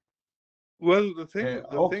hardware. Well, the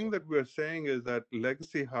thing that we're saying is that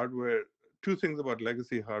legacy hardware, two things about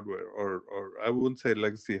legacy hardware, or I wouldn't say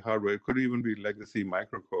legacy hardware, it could even be legacy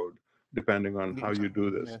microcode, depending on how you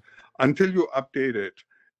do this. Yeah. Until you update it,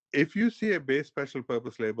 if you see a base special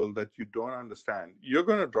purpose label that you don't understand, you're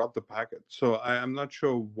going to drop the packet. So I am not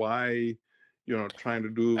sure why, you know, trying to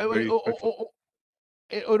do very special.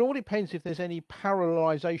 It all depends if there's any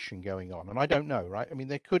parallelization going on, and I don't know, right? I mean,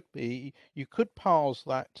 there could be. You could parse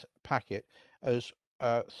that packet as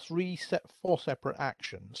 4 separate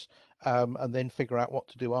actions, and then figure out what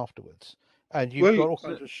to do afterwards. And you've got all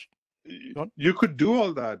kinds of. You could do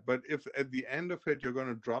all that, but if at the end of it you're going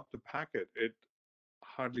to drop the packet, it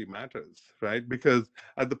hardly matters, right? Because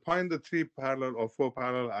at the point the 3 parallel or 4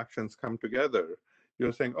 parallel actions come together,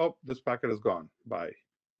 you're saying, oh, this packet is gone, bye.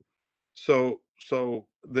 So So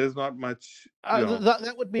there's not much.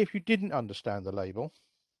 That would be if you didn't understand the label.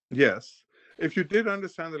 Yes, if you did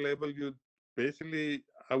understand the label, you basically,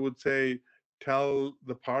 I would say, tell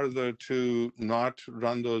the parser to not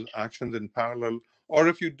run those actions in parallel, or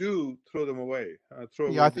if you do, throw them away. Throw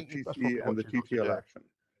away the TC and the TTL action.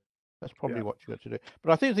 That's probably what you got to do.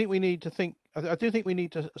 But I do think we need to think. I do think we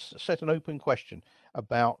need to set an open question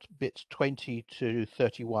about bits 20 to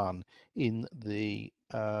 31 in the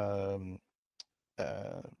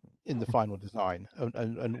final design,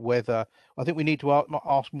 and whether I think we need to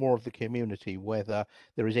ask more of the community whether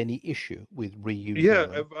there is any issue with reusing. Yeah,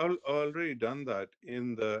 I've already done that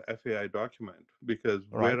in the FAI document, because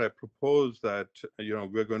where I propose that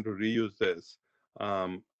we're going to reuse this,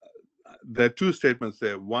 there are two statements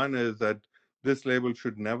there. One is that this label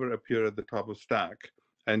should never appear at the top of stack,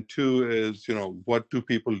 and two is what do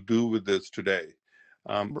people do with this today?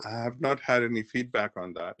 I have not had any feedback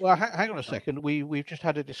on that. Well, hang on a second. We've just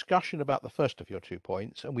had a discussion about the first of your 2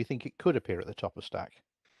 points, and we think it could appear at the top of stack.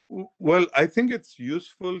 Well, I think it's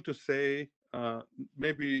useful to say,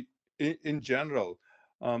 maybe in general,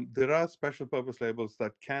 there are special purpose labels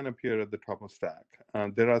that can appear at the top of stack.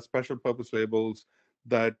 There are special purpose labels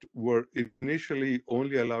that were initially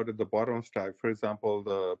only allowed at the bottom of stack. For example,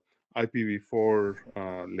 the IPv4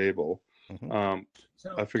 label.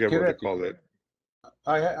 I forget what they call it.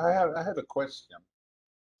 I have a question.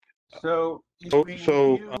 So if we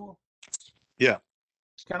view, yeah.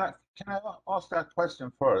 Can I ask that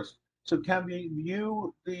question first? So can we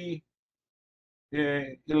view the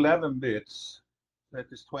 11 bits, that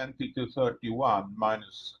is 20 to 31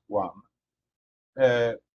 minus 1,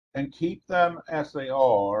 and keep them as they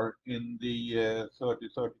are in the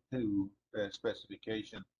 3032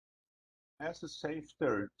 specification as a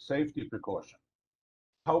safety precaution?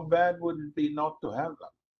 How bad would it be not to have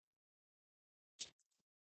them?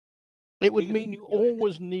 It would mean you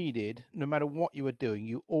always needed, no matter what you were doing,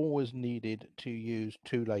 you always needed to use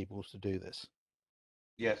 2 labels to do this.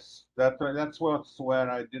 Yes, that's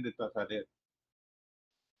where I did it as I did.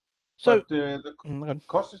 So but the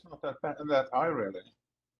cost is not that high, really.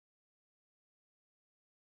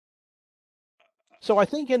 So I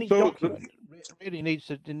think any document really needs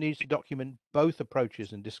to document both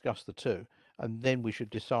approaches and discuss the two, and then we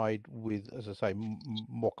should decide with, as I say,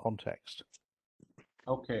 more context.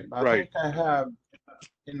 Okay, I think I have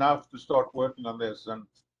enough to start working on this and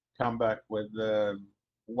come back with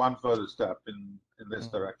one further step in this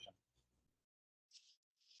direction.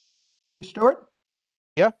 Stuart?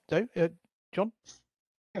 Yeah, John?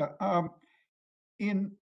 Yeah,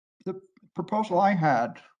 in the proposal I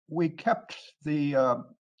had, we kept the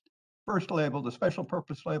first label, the special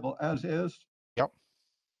purpose label, as is. Yep.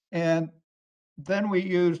 And then we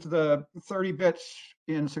used the 30 bits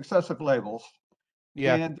in successive labels.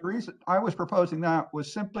 Yeah. And the reason I was proposing that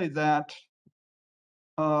was simply that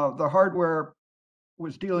the hardware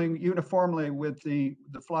was dealing uniformly with the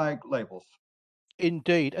flag labels.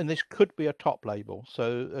 Indeed, and this could be a top label.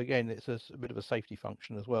 So again, it's a bit of a safety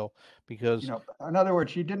function as well, because in other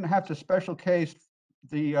words, you didn't have to special case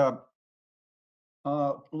the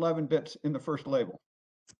 11 bits in the first label.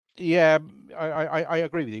 Yeah, I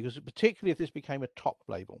agree with you, because particularly if this became a top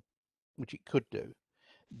label, which it could do,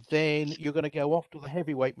 then you're going to go off to the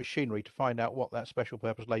heavyweight machinery to find out what that special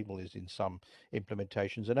purpose label is in some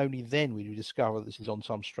implementations, and only then will you discover this is on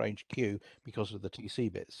some strange queue because of the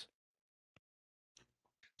TC bits.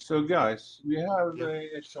 So guys, we have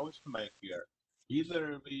a choice to make here.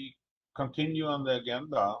 Either we continue on the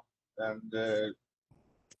agenda and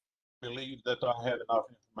believe that I have enough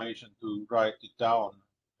information to write it down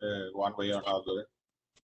one way or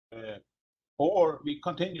another, or we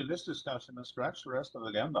continue this discussion and scratch the rest of the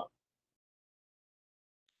agenda.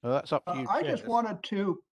 Well, that's up to you. I just wanted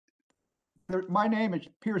to, my name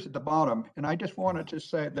appears at the bottom, and I just wanted to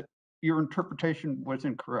say that your interpretation was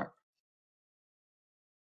incorrect.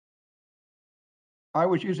 I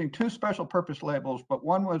was using 2 special purpose labels, but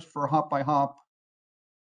one was for hop by hop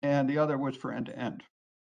and the other was for end to end.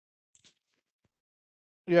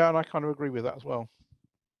 Yeah, and I kind of agree with that as well.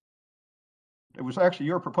 It was actually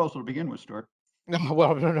your proposal to begin with, Stuart. No,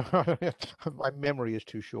 well, no, my memory is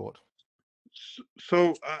too short.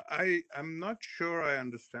 So I'm not sure I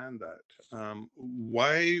understand that.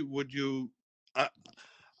 Why would you?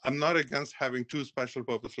 I'm not against having 2 special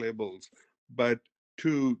purpose labels, but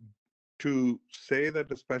to say that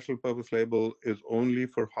the special purpose label is only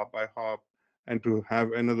for hop by hop and to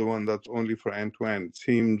have another one that's only for end to end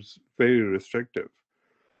seems very restrictive.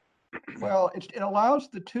 Well, it allows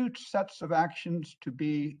the 2 sets of actions to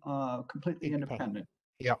be completely independent.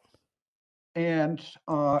 Yeah. And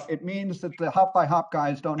it means that the hop by hop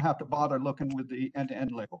guys don't have to bother looking with the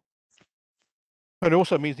end-to-end label. It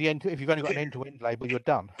also means if you've only got an end-to-end label, you're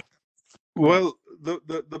done. Well,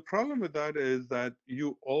 the problem with that is that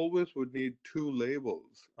you always would need two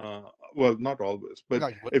labels. Well, not always, but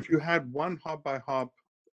No, if you had one hop by hop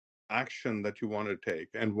action that you want to take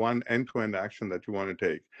and one end-to-end action that you want to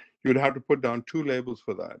take, you'd have to put down two labels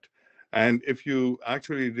for that. And if you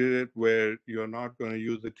actually did it where you're not going to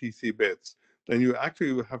use the TC bits, then you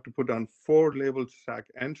actually would have to put down 4 label stack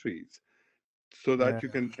entries so that you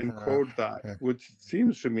can encode that, which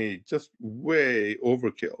seems to me just way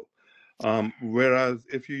overkill. Whereas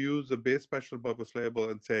if you use a base special purpose label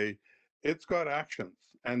and say, it's got actions,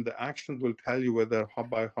 and the actions will tell you whether hop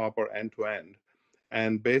by hop or end to end.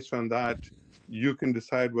 And based on that, you can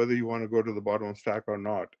decide whether you want to go to the bottom of stack or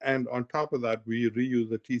not. And on top of that, we reuse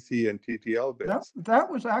the TC and TTL bits. That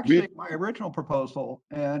was actually my original proposal,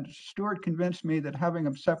 and Stuart convinced me that having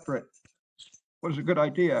them separate was a good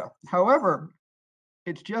idea. However,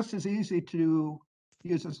 it's just as easy to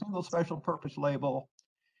use a single special purpose label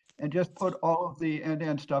and just put all of the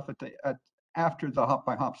end-to-end stuff after the hop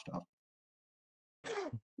by hop stuff.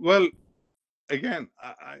 Well, again,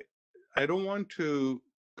 I don't want to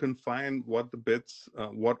confine what the bits,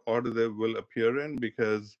 what order they will appear in,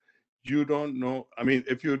 because you don't know. I mean,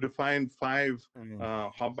 if you define 5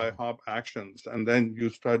 hop by hop actions, and then you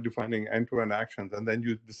start defining end-to-end actions, and then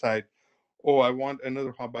you decide, oh, I want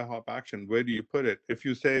another hop by hop action, where do you put it? If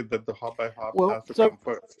you say that the hop by hop has to come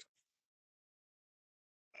first.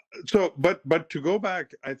 So, but to go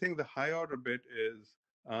back, I think the high order bit is,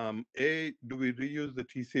 do we reuse the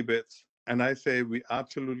TC bits? And I say we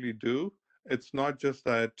absolutely do. It's not just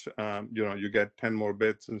that, you get 10 more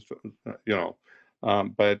bits, and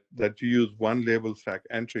but that you use one label stack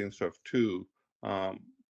entry instead of 2.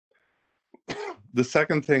 The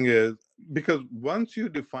second thing is, because once you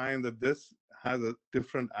define that this has a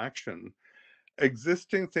different action,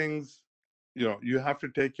 existing things, you have to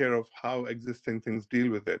take care of how existing things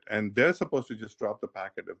deal with it. And they're supposed to just drop the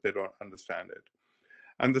packet if they don't understand it.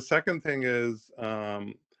 And the second thing is,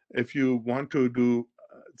 if you want to do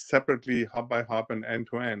separately hop by hop and end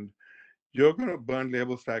to end, you're going to burn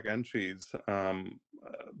label stack entries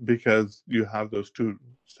because you have those two,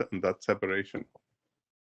 that separation.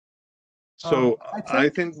 So I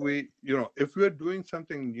think we, if we're doing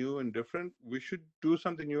something new and different, we should do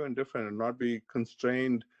something new and different and not be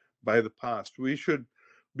constrained by the past. We should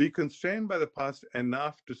be constrained by the past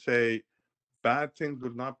enough to say bad things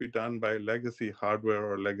will not be done by legacy hardware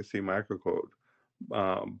or legacy microcode.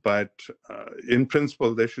 But in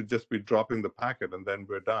principle, they should just be dropping the packet and then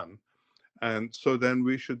we're done. And so then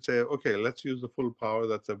we should say, okay, let's use the full power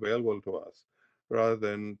that's available to us, rather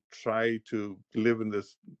than try to live in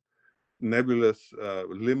this nebulous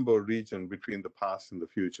limbo region between the past and the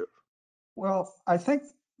future. Well, I think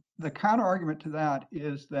the counter argument to that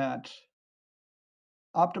is that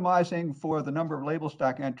optimizing for the number of label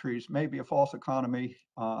stack entries may be a false economy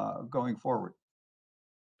going forward.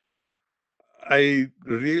 I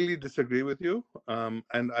really disagree with you.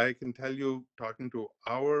 And I can tell you, talking to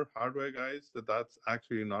our hardware guys, that that's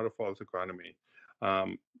actually not a false economy.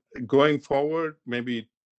 Going forward, maybe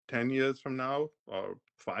 10 years from now or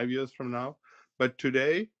 5 years from now. But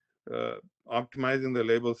today, optimizing the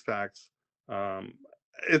label stacks,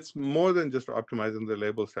 it's more than just optimizing the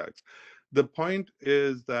label stacks. The point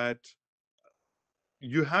is that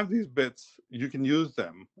you have these bits, you can use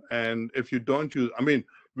them. And if you don't use, I mean,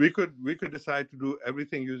 we could decide to do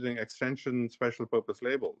everything using extension special purpose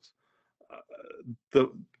labels. The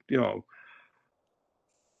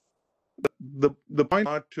point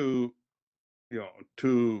not to,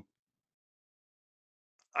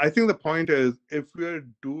 I think the point is, if we're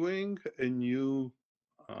doing a new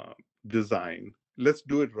design, let's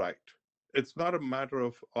do it right. It's not a matter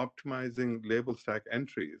of optimizing label stack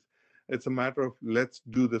entries. It's a matter of, let's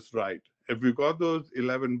do this right. If we got those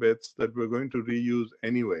 11 bits that we're going to reuse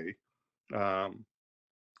anyway, I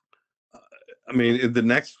mean, in the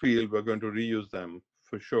next field, we're going to reuse them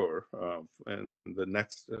for sure. And the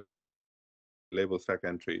next label stack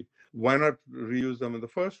entry, why not reuse them in the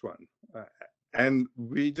first one? And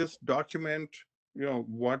we just document,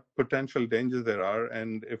 what potential dangers there are,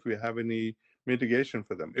 and if we have any mitigation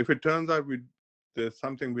for them. If it turns out there's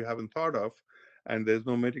something we haven't thought of, and there's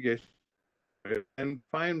no mitigation, and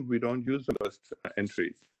fine, we don't use the first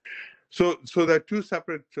entry. So there are two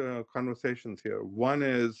separate conversations here. One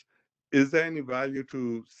is there any value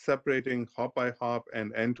to separating hop by hop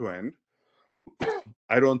and end to end?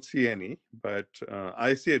 I don't see any, but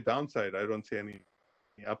I see a downside. I don't see any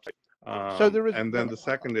upside. So there is, and then the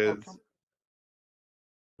second is.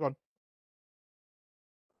 Go on.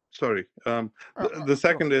 sorry. The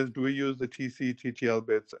second is, do we use the TC, TTL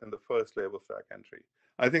bits in the first label stack entry?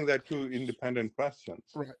 I think they're two independent questions,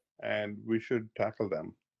 right, and we should tackle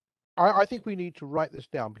them. I think we need to write this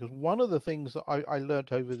down, because one of the things that I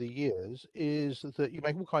learned over the years is that you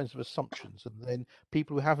make all kinds of assumptions, and then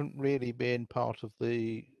people who haven't really been part of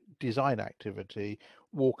the design activity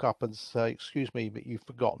walk up and say, "Excuse me, but you've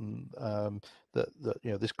forgotten that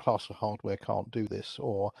this class of hardware can't do this,"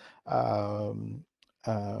 or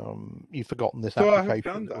 "You've forgotten this So application." I have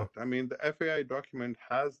done that. I mean, the FAI document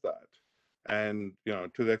has that, and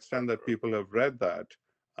to the extent that people have read that,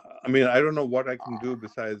 I mean, I don't know what I can do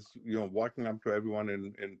besides walking up to everyone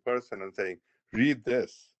in person and saying, "Read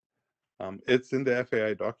this." It's in the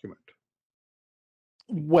FAI document.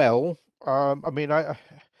 Well, I mean,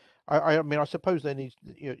 I mean, I suppose there needs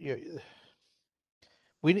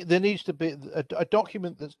there needs to be a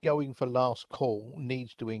document that's going for last call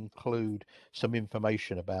needs to include some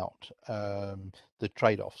information about the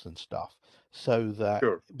trade-offs and stuff, so that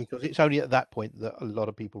because it's only at that point that a lot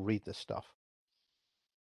of people read this stuff.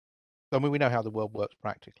 I mean, we know how the world works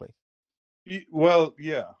practically. Well,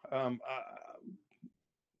 yeah.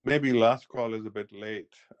 Maybe last call is a bit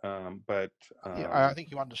late, but yeah, I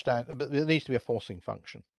think you understand. But there needs to be a forcing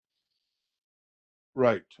function.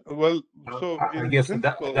 Right. Well, so I guess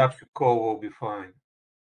adoption call will be fine.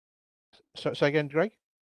 So say again, Greg.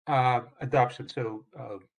 Adoption. So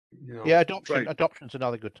yeah, adoption. Right. Adoption's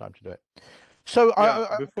another good time to do it. So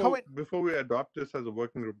yeah, before we adopt this as a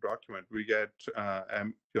working group document, we get a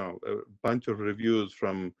bunch of reviews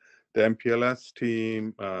from the MPLS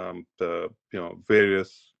team, the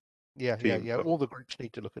various teams. Yeah. All the groups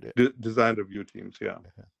need to look at it. Design review teams, yeah.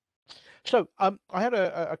 So I had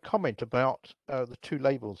a comment about the two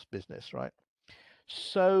labels business, right?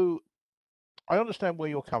 So I understand where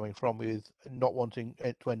you're coming from with not wanting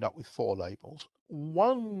it to end up with 4 labels.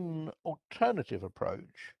 One alternative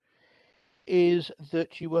approach is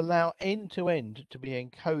that you allow end-to-end to be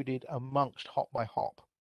encoded amongst hop by hop,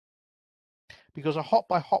 because a hop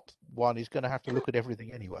by hop one is going to have to look at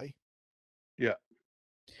everything anyway. Yeah.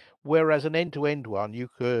 Whereas an end-to-end one, you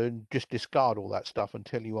can just discard all that stuff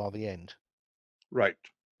until you are the end. Right.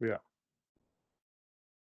 Yeah.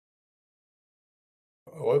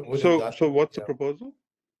 So what's the proposal?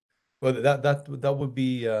 Well, that would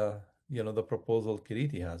be the proposal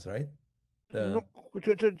Kiriti has, right? So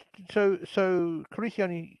Kiriti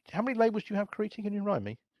only, how many labels do you have, Kiriti? Can you remind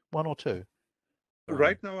me? 1 or 2?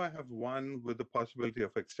 Right now I have 1 with the possibility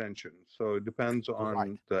of extension. So it depends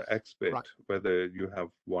on the X bit, whether you have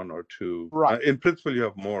 1 or 2. Right. In principle, you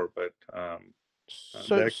have more, but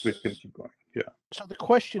the X bit can keep going. Yeah. So the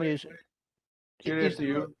question is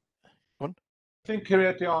Kiriti, I think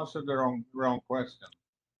Kiriti answered the wrong question.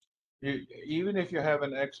 Even if you have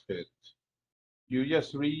an X bit, you're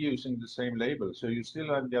just reusing the same label, so you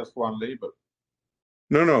still have just 1 label.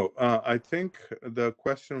 No. I think the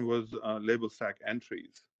question was label stack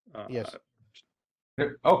entries. Yes.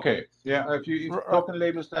 Okay. Yeah. If you're talking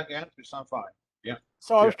label stack entries, I'm fine. Yeah.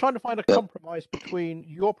 So I was trying to find a compromise between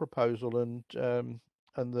your proposal and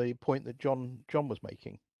the point that John was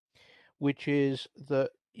making, which is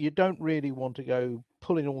that you don't really want to go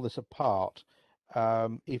pulling all this apart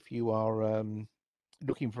if you are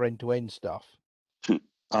looking for end-to-end stuff.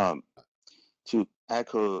 To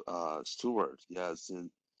echo Stuart, yes,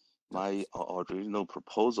 my original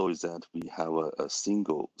proposal is that we have a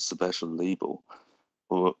single special label.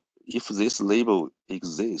 Or if this label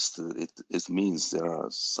exists, it means there are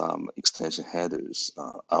some extension headers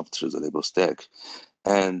after the label stack.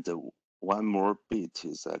 And 1 more bit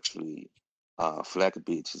is actually, flag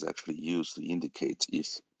bit is actually used to indicate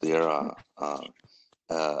if there are hop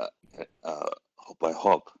by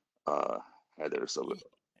hop headers available.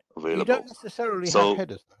 You don't necessarily have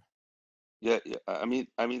headers, though. Yeah. I mean,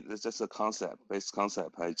 it's just a basic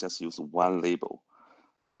concept. I just use 1 label.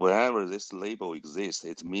 Wherever this label exists,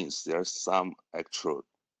 it means there's some actual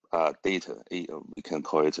data. We can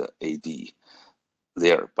call it AD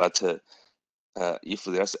there. But if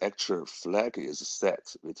there's actual flag is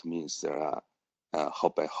set, it means there are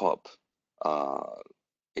hop by hop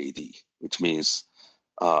AD, which means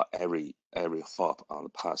every hop on the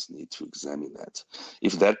path need to examine that.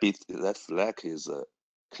 If that flag is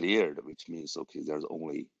cleared, which means okay, there's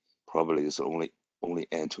only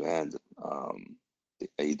end-to-end the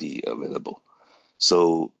AD available.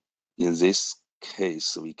 So in this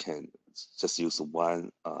case, we can just use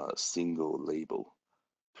 1 single label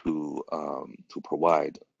to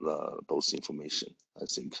provide both information. I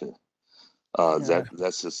think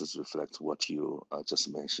that just reflects what you just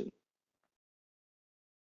mentioned.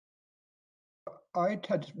 I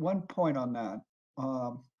had 1 point on that.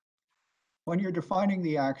 when you're defining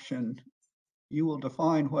the action, you will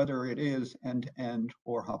define whether it is end-to-end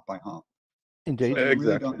or hop by hop. Indeed. So you really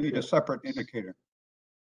Exactly, don't need yeah. a separate indicator.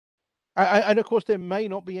 And of course, there may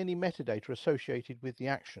not be any metadata associated with the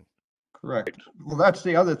action. Correct. Well, that's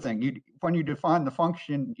the other thing. When you define the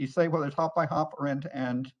function, you say whether it's hop by hop or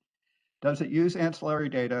end-to-end. Does it use ancillary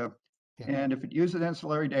data? Yeah. And if it uses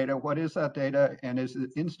ancillary data, what is that data? And is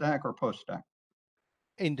it in stack or post stack?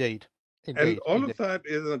 Indeed. And all Indeed. of that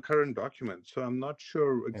is in a current document. So I'm not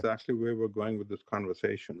sure exactly where we're going with this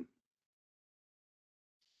conversation.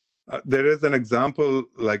 There is an example,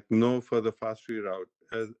 like no further fast reroute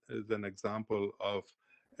is an example of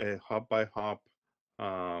a hop by hop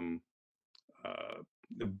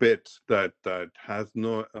bit that has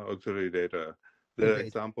no auxiliary data. There are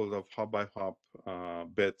examples of hop by hop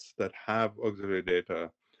bits that have auxiliary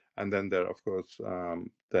data. And then there are, of course,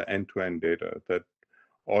 the end-to-end data that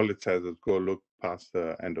all it says is go look past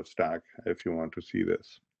the end of stack if you want to see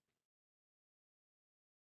this.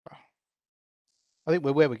 I think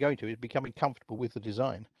where we're going to is becoming comfortable with the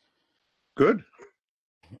design. Good.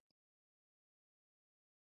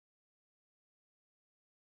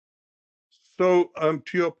 So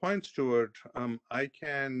to your point, Stuart, I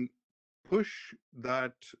can push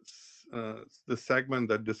that the segment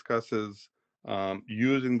that discusses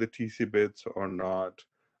using the TC bits or not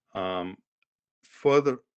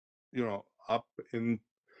further, up in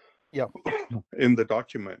the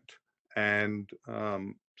document and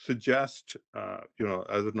suggest,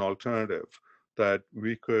 as an alternative that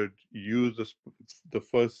we could use the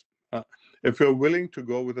first. If you're willing to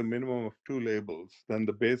go with a minimum of 2 labels, then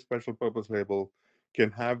the base special purpose label can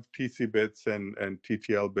have TC bits and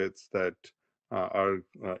TTL bits that are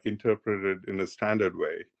interpreted in a standard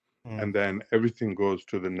way. And then everything goes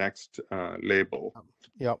to the next label.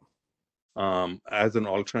 Yep. As an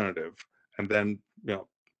alternative, and then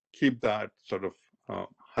keep that sort of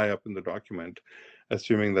high up in the document,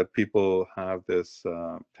 assuming that people have this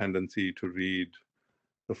tendency to read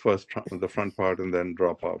the front part and then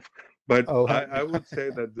drop off. But I would say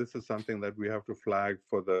that this is something that we have to flag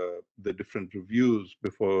for the different reviews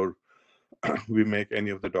before we make any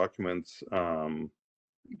of the documents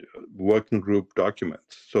working group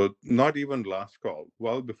documents. So not even last call,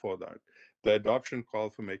 well before that, the adoption call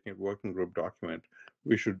for making a working group document,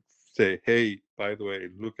 we should say, hey, by the way,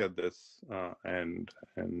 look at this I'm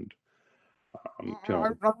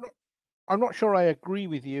not sure I agree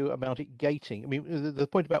with you about it gating. I mean, the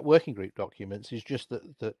point about working group documents is just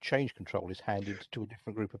that change control is handed to a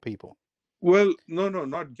different group of people. Well, no,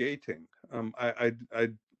 not gating.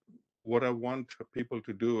 What I want people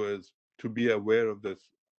to do is to be aware of this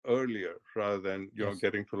earlier rather than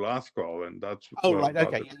getting to last call, and that's right,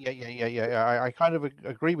 okay, yeah. I kind of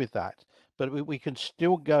agree with that, but we can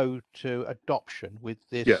still go to adoption with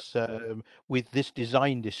this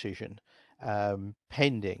design decision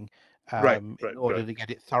pending in order to get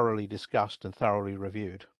it thoroughly discussed and thoroughly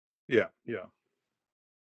reviewed. Yeah.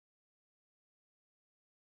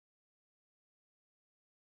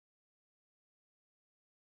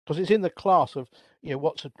 Because it's in the class of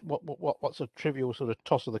what's a trivial sort of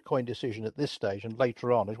toss of the coin decision at this stage, and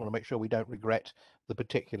later on I just want to make sure we don't regret the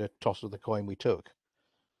particular toss of the coin we took.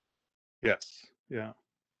 Yes. Yeah.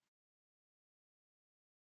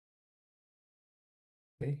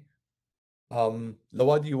 Okay.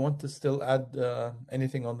 Lawa, do you want to still add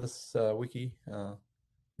anything on this wiki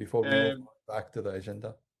before we move back to the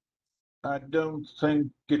agenda? I don't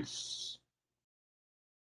think it's.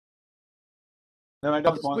 No, I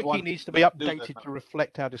don't this want. Wiki needs to be updated to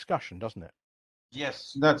reflect our discussion, doesn't it?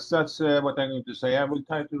 Yes, that's what I'm going to say. I will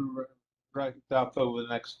try to write it up over the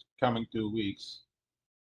next coming 2 weeks.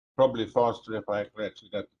 Probably faster if I actually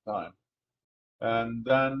get the time. And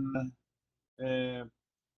then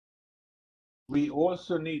we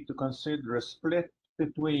also need to consider a split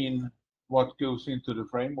between what goes into the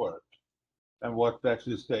framework and what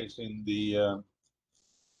actually stays in the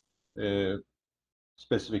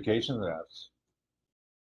specification drafts.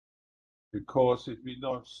 Because if we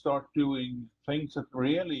don't start doing things that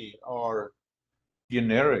really are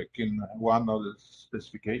generic in one of the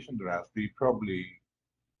specification drafts, we probably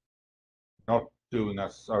not doing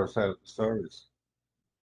us ourselves a service.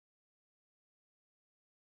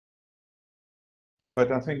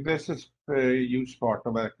 But I think this is a huge part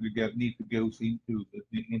of actually need to go into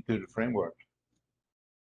the framework.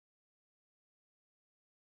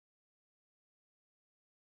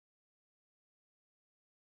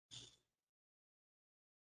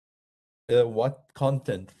 What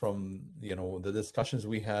content from the discussions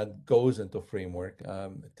we had goes into framework?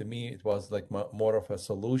 To me, it was like more of a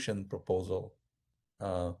solution proposal.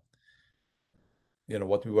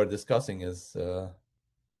 what we were discussing is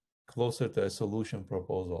closer to a solution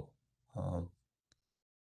proposal.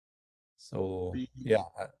 So yeah,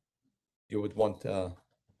 you would want to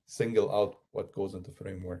single out what goes into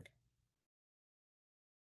framework.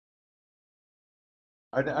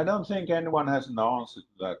 I don't think anyone has an answer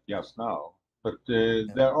to that just now, but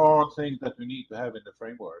there are things that we need to have in the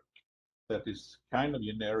framework that is kind of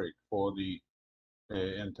generic for the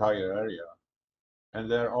entire area. And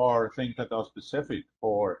there are things that are specific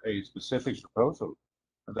for a specific proposal,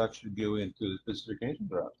 and that should go into the specification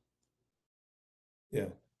draft. Yeah.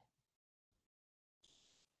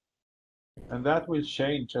 And that will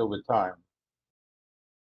change over time,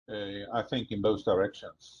 I think, in both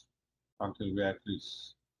directions until we actually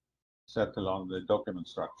settle on the document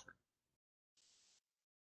structure.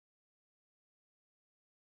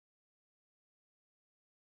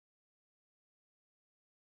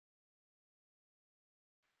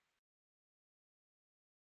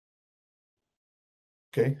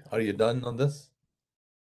 Okay, are you done on this?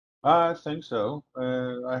 I think so.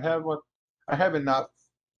 I have enough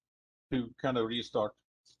to kind of restart.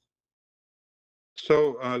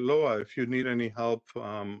 So, Loa, if you need any help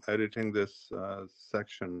editing this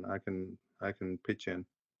section, I can pitch in.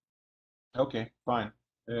 Okay, fine.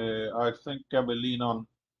 I think I will lean on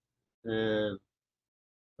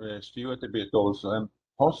Stuart a bit also, and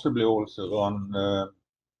possibly also on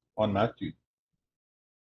Matthew.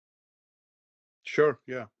 Sure,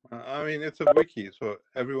 yeah. I mean, it's a wiki, so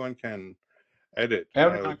everyone can edit.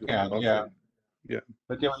 Everyone can, yeah. Yeah.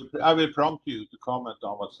 But I will prompt you to comment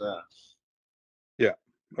on what's there. Yeah,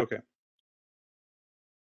 okay.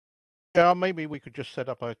 Yeah, maybe we could just set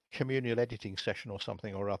up a communal editing session or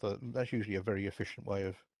something or other. That's usually a very efficient way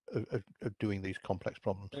of doing these complex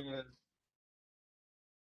problems.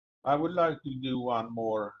 I would like to do one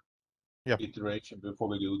more iteration before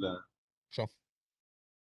we do that. Sure.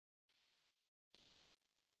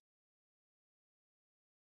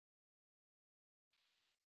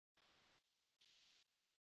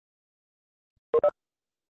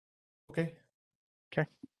 Okay. Okay.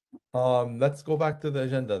 Let's go back to the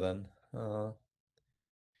agenda then.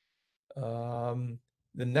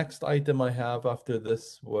 The next item I have after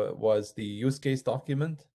this was the use case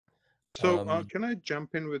document. So can I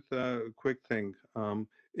jump in with a quick thing?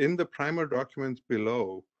 In the primer documents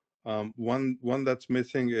below, one that's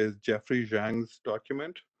missing is Jeffrey Zhang's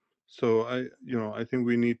document. So I think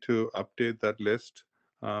we need to update that list.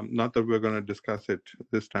 Not that we're going to discuss it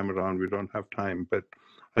this time around. We don't have time, but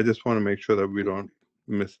I just want to make sure that we don't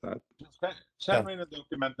miss that. Send me the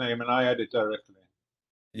document name and I edit directly.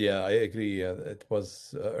 Yeah, I agree. It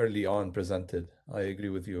was early on presented. I agree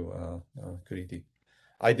with you, Kriti.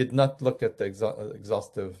 I did not look at the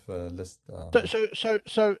exhaustive list.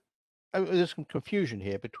 So there's some confusion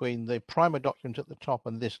here between the primer document at the top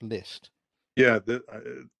and this list. Yeah,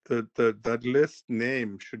 that list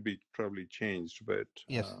name should be probably changed, but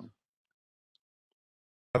yes.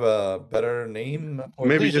 Have a better name?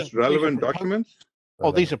 Maybe just relevant documents?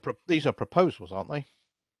 Oh, these are proposals, aren't they?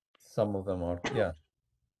 Some of them are, yeah.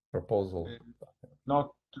 Proposal.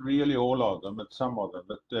 Not really all of them, but some of them.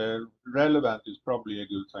 But relevant is probably a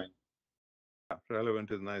good thing. Yeah,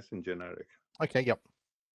 relevant is nice and generic. Okay, yep.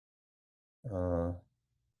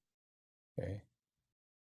 Okay.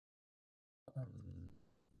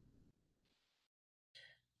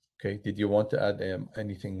 Okay, did you want to add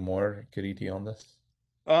anything more, Kiriti, on this?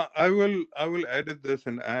 I will edit this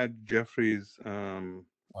and add Jeffrey's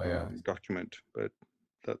document, but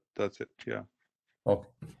that's it. Yeah. Okay.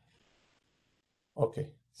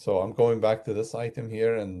 Okay. So I'm going back to this item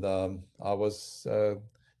here, and I was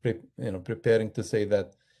preparing to say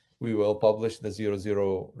that we will publish the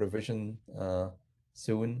 00 revision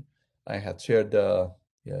soon. I had shared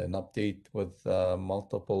an update with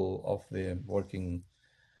multiple of the working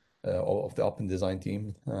of the open design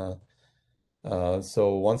team.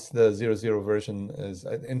 So once the 00 version is,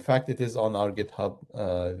 in fact, it is on our GitHub.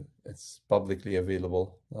 It's publicly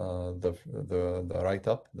available, the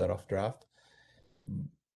write-up, the rough draft.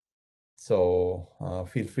 So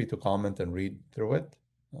feel free to comment and read through it.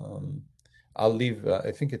 I'll leave,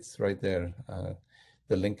 I think it's right there.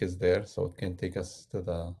 The link is there, so it can take us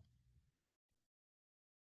to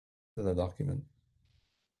the document.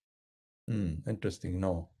 Interesting.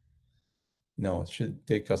 No, it should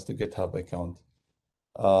take us to GitHub account.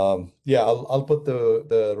 Yeah, I'll put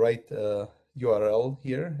the right URL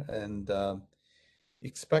here, and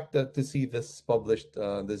expect to see this published,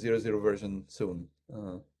 the 00 version soon.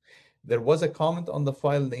 There was a comment on the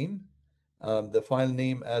file name. The file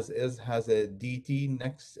name as is has a DT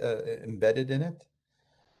next embedded in it.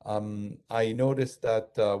 I noticed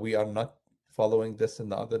that we are not following this in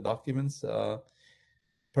the other documents.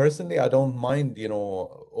 Personally, I don't mind,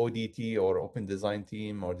 ODT or Open Design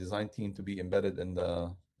Team or Design Team to be embedded in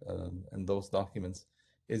in those documents.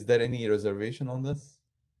 Is there any reservation on this?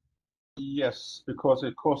 Yes, because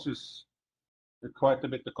it causes quite a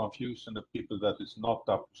bit of confusion of people that is not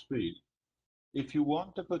up to speed. If you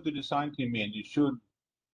want to put the design team in, you should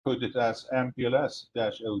put it as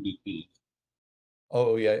MPLS-ODT.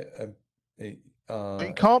 Oh yeah.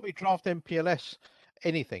 It can't be draft MPLS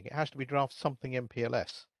anything. It has to be draft something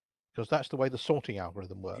MPLS, because that's the way the sorting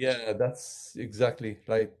algorithm works. Yeah, that's exactly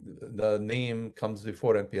right. The name comes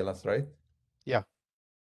before MPLS, right? Yeah.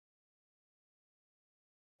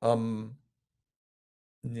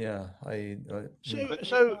 Yeah,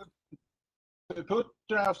 So put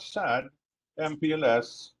draft SAD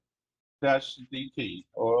MPLS-DT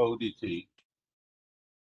or ODT.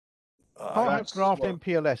 Can't have draft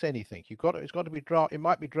MPLS anything. It's got to be draft. It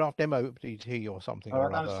might be draft MODT or something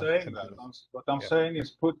or I'm other. saying that. What I'm saying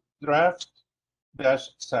is put draft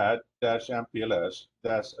SAD MPLS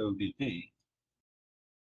ODT.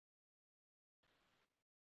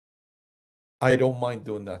 I don't mind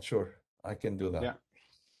doing that. Sure, I can do that. Yeah.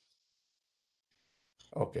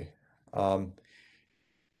 Okay.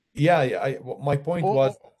 Yeah. My point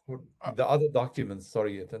was the other documents.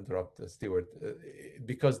 Sorry to interrupt, Stuart,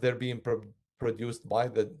 because they're being produced by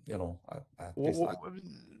the, at least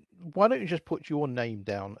why don't you just put your name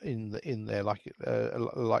down in there like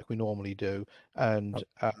we normally do, and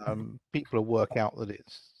people will work out that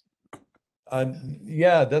it's.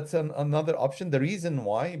 Yeah, that's another option. The reason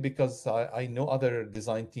why, because I know other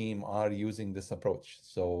design team are using this approach.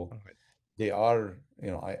 So they are,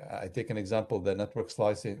 I take an example, the network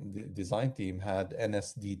slicing design team had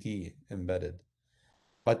NSDT embedded.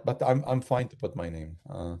 But I'm fine to put my name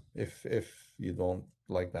if you don't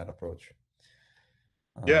like that approach.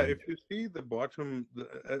 Yeah, if you see the bottom,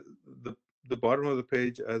 the bottom of the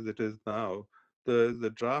page as it is now,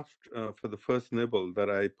 the draft for the first nibble that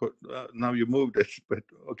I put. Now you moved it, but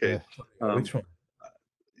okay. Which one?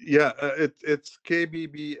 Yeah, it's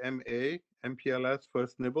KBBMA MPLS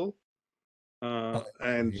first nibble,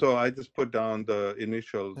 and so I just put down the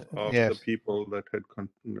initials of the people that had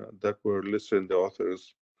that were listed in the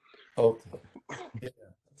authors. Okay, yeah,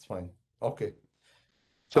 that's fine. Okay,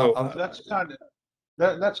 so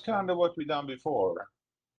that's kind of what we done before,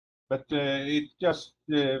 but it just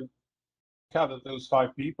covered those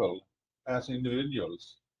 5 people as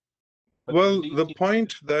individuals. But well, the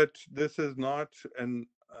point that this is not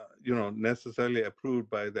necessarily approved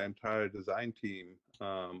by the entire design team.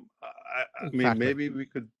 I mean, maybe we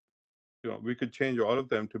could, we could change all of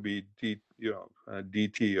them to be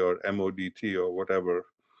DT or MODT or whatever.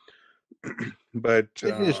 But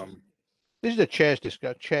this is a chair's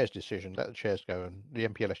decision. Let the chairs go, and the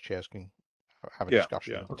MPLS chairs can have a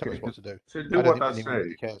discussion and tell us what to do. So do what I say.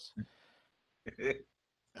 Really cares.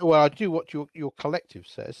 Well, I do what your collective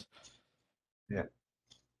says. Yeah.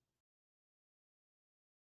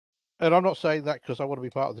 And I'm not saying that because I want to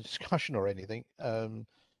be part of the discussion or anything.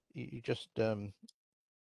 You just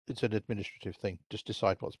it's an administrative thing. Just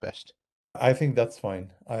decide what's best. I think that's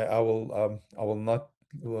fine. I will not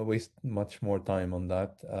waste much more time on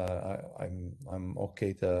that. I'm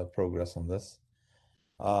okay to progress on this.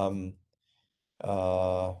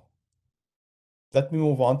 Let me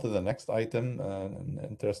move on to the next item in the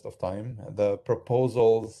interest of time. The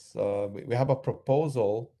proposals. We have a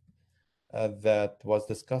proposal that was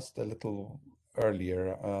discussed a little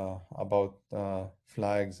earlier about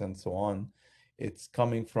flags and so on. It's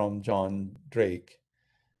coming from John Drake.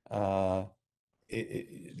 Loa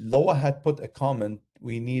had put a comment,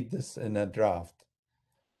 we need this in a draft.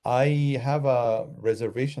 I have a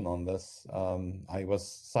reservation on this. I was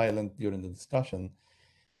silent during the discussion.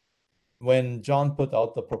 When John put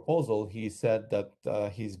out the proposal, he said that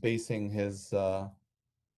he's basing his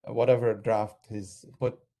whatever draft he's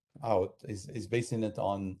put out is basing it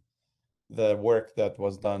on the work that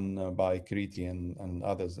was done by Kiriti and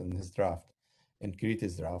others in his draft, in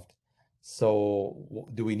Kiriti's draft. So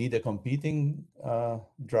do we need a competing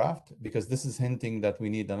draft? Because this is hinting that we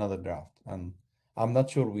need another draft, and I'm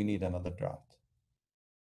not sure we need another draft.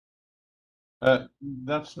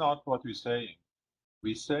 That's not what we're saying.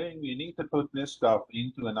 We're saying we need to put this stuff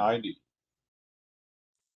into an ID.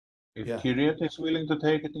 If Kiriti is willing to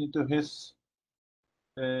take it into his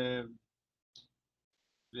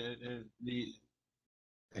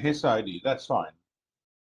his ID, that's fine.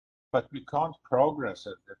 But we can't progress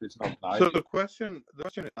it if it's not an ID. So the question,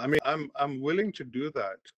 I mean, I'm willing to do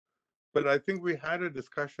that, but I think we had a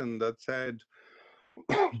discussion that said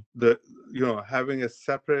that having a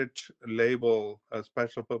separate label, a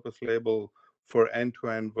special purpose label for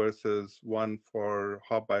end-to-end versus one for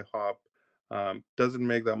hop by hop doesn't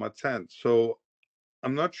make that much sense. So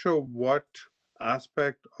I'm not sure what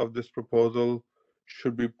aspect of this proposal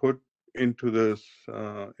should be put into this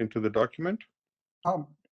into the document.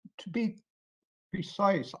 To be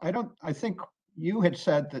precise, I think you had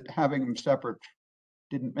said that having them separate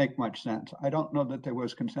didn't make much sense. I don't know that there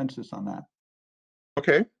was consensus on that.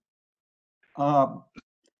 Okay.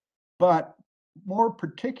 But more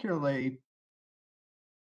particularly,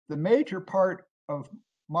 the major part of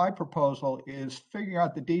my proposal is figuring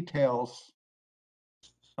out the details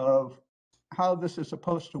of how this is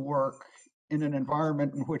supposed to work in an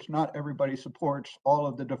environment in which not everybody supports all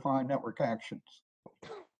of the defined network actions.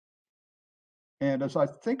 And as I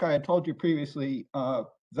think I had told you previously,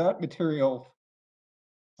 that material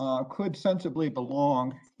could sensibly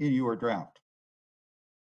belong in your draft.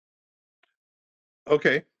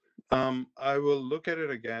 Okay. I will look at it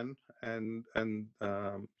again and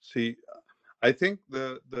see. I think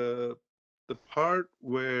the part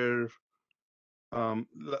where,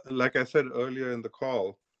 like I said earlier in the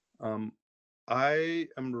call, I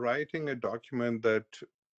am writing a document that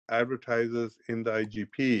advertises in the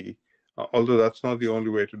IGP, although that's not the only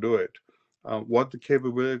way to do it, what the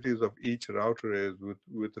capabilities of each router is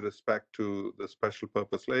with respect to the special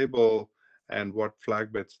purpose label and what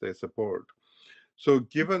flag bits they support. So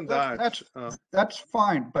given that's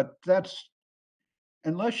fine, but that's,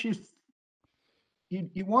 unless you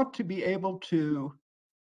want to be able to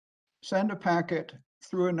send a packet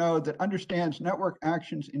through a node that understands network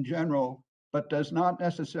actions in general, but does not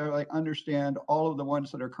necessarily understand all of the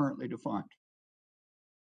ones that are currently defined.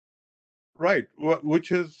 Right,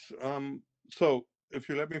 which is, so if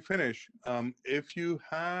you let me finish, if you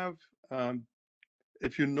have,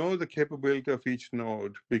 if you know the capability of each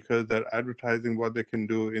node because they're advertising what they can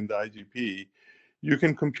do in the IGP, you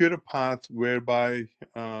can compute a path whereby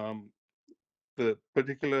the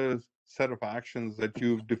particular set of actions that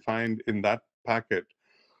you've defined in that packet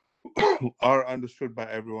are understood by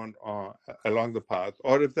everyone along the path.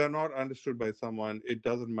 Or if they're not understood by someone, it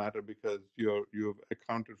doesn't matter because you've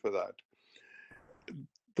accounted for that.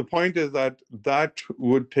 The point is that that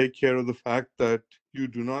would take care of the fact that you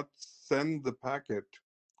do not send the packet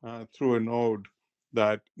through a node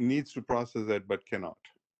that needs to process it but cannot.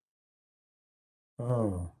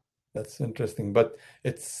 Oh, that's interesting. But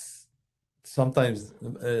it's sometimes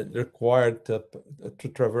required to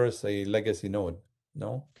traverse a legacy node,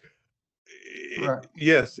 no? Correct.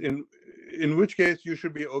 Yes, in which case you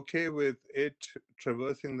should be okay with it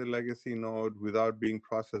traversing the legacy node without being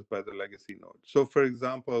processed by the legacy node. So for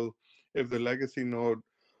example, if the legacy node,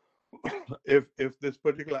 if this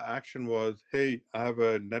particular action was, hey, I have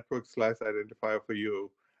a network slice identifier for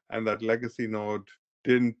you, and that legacy node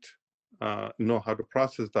didn't know how to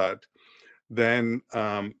process that, then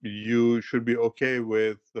you should be okay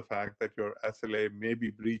with the fact that your SLA may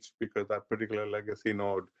be breached because that particular legacy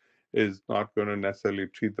node is not going to necessarily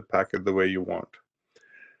treat the packet the way you want.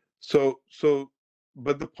 So,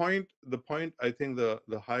 but the point, I think the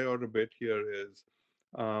high order bit here is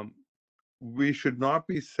we should not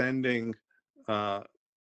be sending, to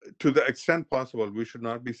the extent possible, we should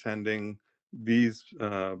not be sending these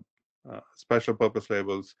special purpose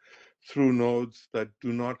labels through nodes that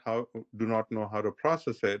do not know how to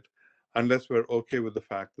process it, unless we're okay with the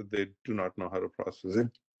fact that they do not know how to process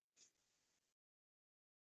it.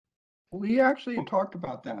 We actually talked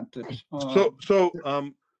about that.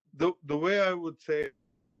 The way I would say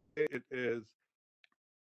it is,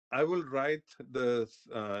 I will write this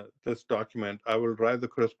this document. I will write the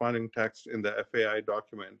corresponding text in the FAI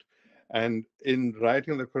document, and in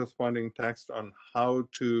writing the corresponding text on how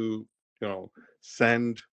to,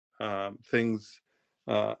 send things,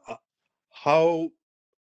 how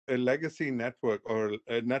a legacy network or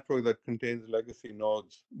a network that contains legacy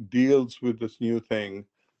nodes deals with this new thing.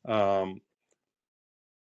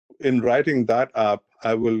 In writing that up,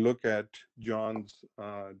 I will look at John's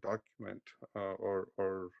document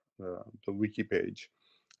or the wiki page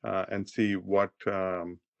and see what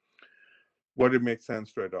it makes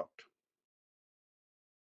sense to adopt.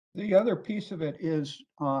 The other piece of it is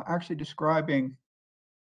actually describing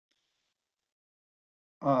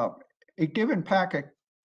a given packet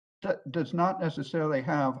that does not necessarily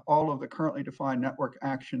have all of the currently defined network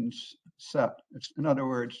actions set. In other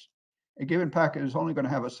words, a given packet is only going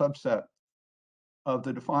to have a subset of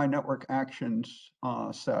the defined network actions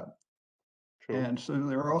set. True. And so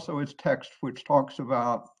there also is text which talks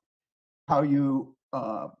about how you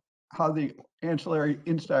how the ancillary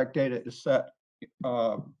instack data is set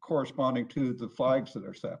corresponding to the flags that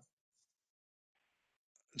are set.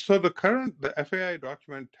 So the FAI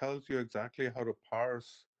document tells you exactly how to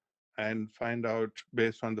parse and find out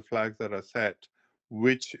based on the flags that are set,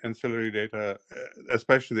 which ancillary data,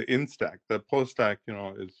 especially the in stack, the post stack,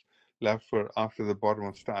 is left for after the bottom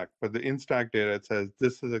of stack. But the in stack data, it says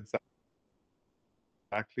this is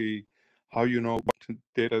exactly how you know what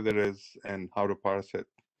data there is and how to parse it.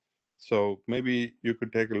 So maybe you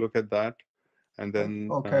could take a look at that, and then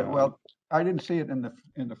okay. Well, I didn't see it in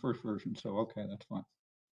the first version, so okay, that's fine.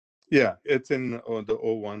 yeah, it's in the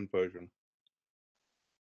 01 version.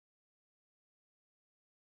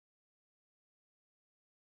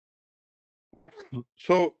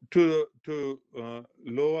 So to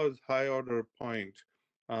Loa's high order point,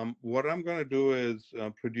 what I'm going to do is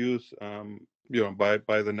produce,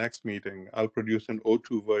 by the next meeting, I'll produce an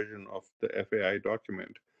O2 version of the FAI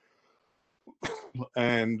document.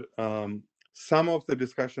 And some of the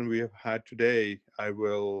discussion we have had today, I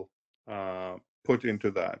will put into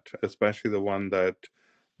that, especially the one that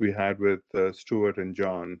we had with Stuart and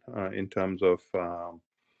John in terms of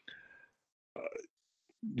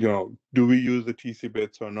do we use the TC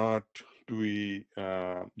bits or not? Do we,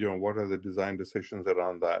 what are the design decisions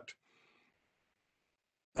around that?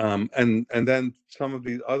 And then some of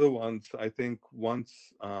these other ones, I think once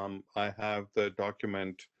I have the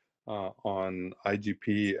document on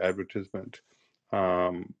IGP advertisement,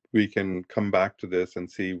 we can come back to this and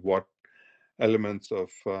see what elements of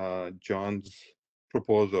John's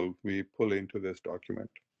proposal we pull into this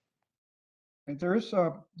document. And there is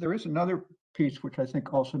another piece which I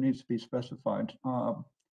think also needs to be specified.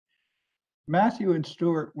 Matthew and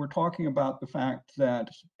Stuart were talking about the fact that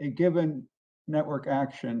a given network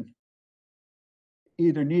action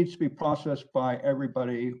either needs to be processed by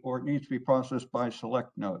everybody or it needs to be processed by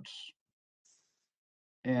select nodes.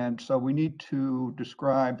 And so we need to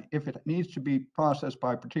describe, if it needs to be processed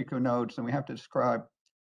by particular nodes, then we have to describe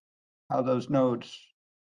how those nodes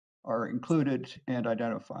are included and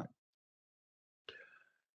identified.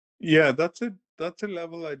 Yeah, that's a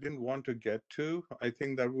level I didn't want to get to. I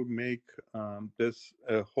think that would make this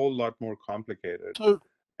a whole lot more complicated.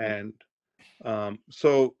 And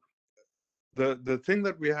so the thing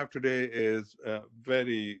that we have today is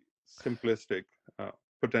very simplistic,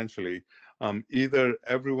 potentially. Either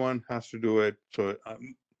everyone has to do it, so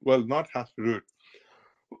well, not has to do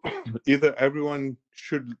it. Either everyone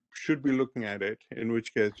should be looking at it, in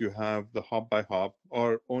which case you have the hop by hop,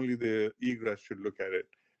 or only the egress should look at it,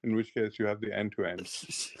 in which case you have the end-to-end.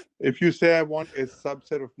 If you say I want a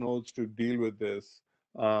subset of nodes to deal with this,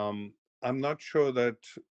 I'm not sure that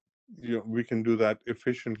we can do that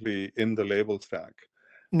efficiently in the label stack.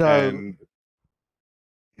 No, and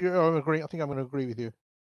yeah, I agree. I think I'm going to agree with you.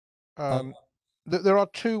 There are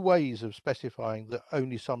two ways of specifying that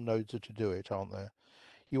only some nodes are to do it, aren't there?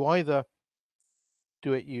 You either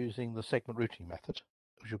do it using the segment routing method,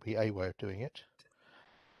 which would be a way of doing it,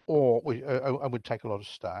 or and would take a lot of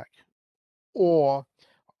stack, or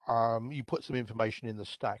you put some information in the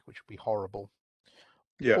stack, which would be horrible.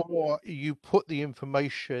 Yeah. Or you put the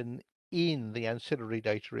information in the ancillary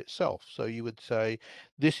data itself. So you would say,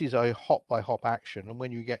 this is a hop by hop action. And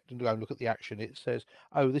when you get to go and look at the action, it says,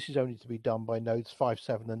 oh, this is only to be done by nodes 5,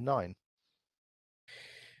 7, and 9.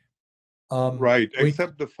 Right,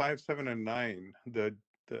 except the 5, 7, and 9, the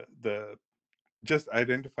just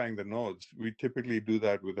identifying the nodes, we typically do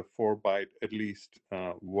that with a 4-byte at least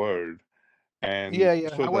word. And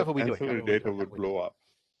so however the we do ancillary it, data would blow up.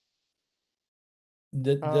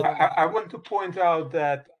 I want to point out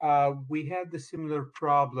that we had the similar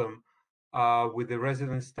problem with the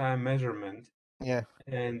residence time measurement. Yeah.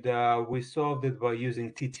 And we solved it by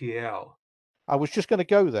using TTL. I was just going to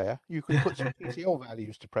go there. You could put some TTL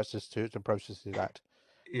values to process that.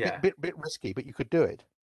 Yeah. Bit risky, but you could do it.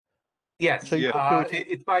 Yes. So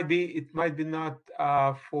it might be not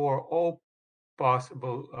for all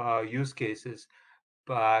possible use cases,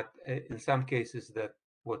 but in some cases that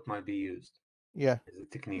what might be used. Yeah. As a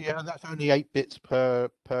technique. Yeah, and that's only 8 bits per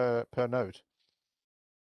node.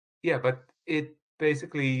 Yeah, but it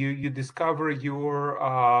basically you discover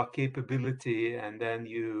your capability, and then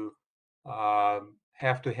you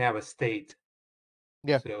have to have a state.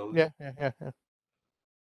 Yeah. So yeah.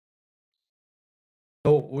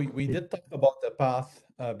 So we did talk about the path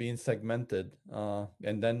being segmented,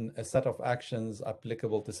 and then a set of actions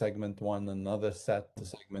applicable to segment 1, another set to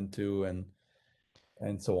segment 2,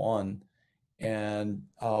 and so on. And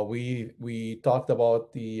we talked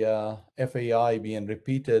about the FAI being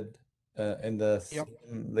repeated in the same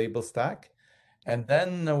label stack. And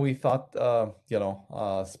then we thought,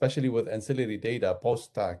 especially with ancillary data post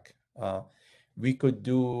stack, we could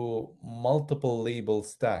do multiple label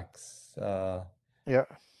stacks.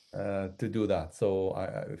 to do that. So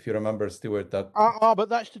if you remember, Stuart, that but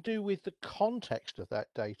that's to do with the context of that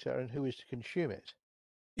data and who is to consume it.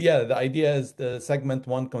 Yeah, the idea is the segment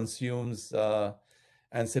 1 consumes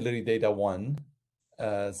ancillary data 1.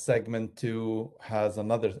 Segment 2 has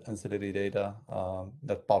another ancillary data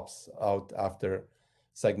that pops out after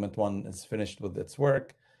segment 1 is finished with its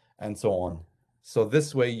work, and so on. So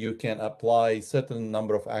this way you can apply certain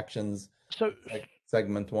number of actions like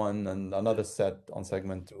segment 1 and another set on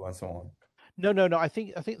segment 2 and so on. No. I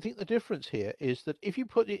think the difference here is that if you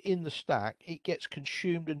put it in the stack, it gets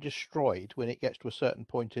consumed and destroyed when it gets to a certain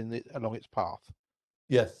point along its path.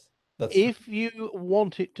 Yes, that's if you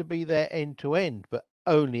want it to be there end to end, but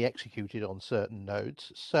only executed on certain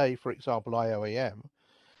nodes, say for example IOAM,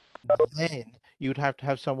 then you'd have to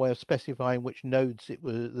have some way of specifying which nodes it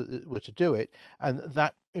were to do it, and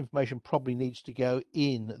that information probably needs to go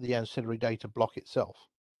in the ancillary data block itself.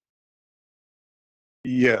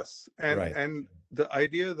 Yes, and the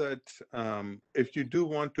idea that if you do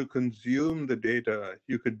want to consume the data,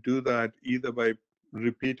 you could do that either by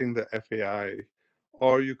repeating the FAI,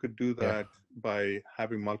 or you could do that by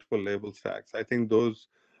having multiple label stacks. I think those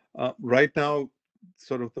right now,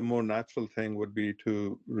 sort of the more natural thing would be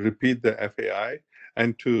to repeat the FAI,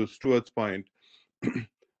 and to Stuart's point,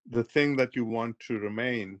 the thing that you want to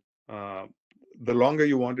remain, the longer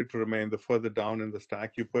you want it to remain, the further down in the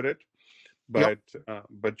stack you put it.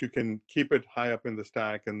 But you can keep it high up in the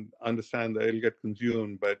stack and understand that it'll get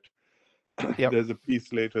consumed, but there's a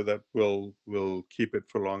piece later that will keep it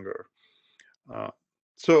for longer.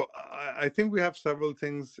 So I think we have several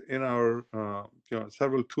things in our,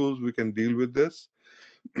 several tools we can deal with this.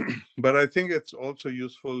 But I think it's also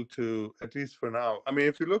useful to, at least for now, I mean,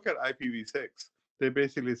 if you look at IPv6, they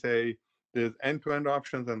basically say there's end-to-end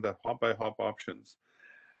options and the hop-by-hop options.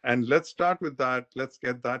 And let's start with that. Let's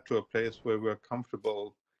get that to a place where we're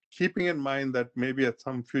comfortable, keeping in mind that maybe at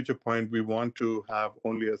some future point we want to have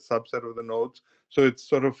only a subset of the nodes. So it's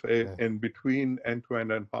sort of in between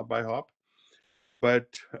end-to-end and hop-by-hop.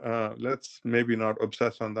 But let's maybe not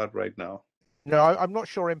obsess on that right now. No, I'm not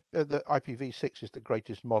sure that IPv6 is the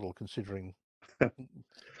greatest model, considering.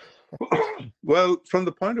 Well, from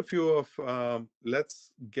the point of view of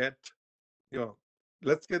let's get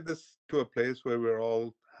this to a place where we're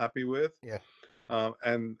all happy with.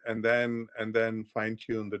 And then fine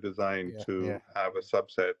tune the design to have a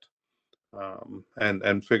subset,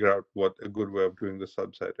 and figure out what a good way of doing the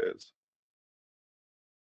subset is.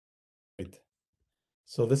 Right.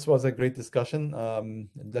 So this was a great discussion.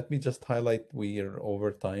 Let me just highlight we are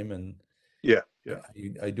over time, and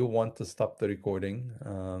I do want to stop the recording.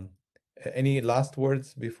 Any last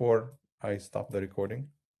words before I stop the recording?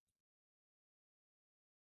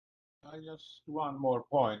 Just one more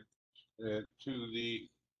point to the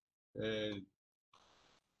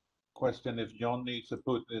question if John needs to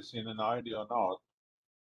put this in an ID or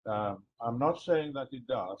not. I'm not saying that it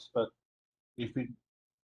does, but if it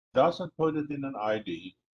doesn't put it in an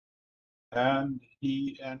ID, and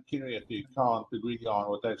he and Kireti can't agree on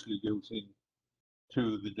what actually goes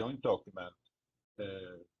into the joint document,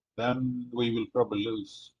 then we will probably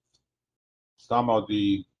lose some of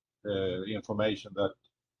the information that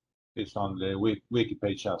is on the wiki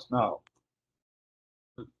page just now.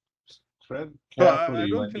 Tread carefully. I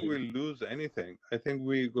don't think we'll lose anything. I think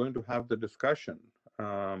we're going to have the discussion,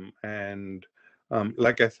 and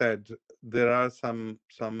like I said, there are some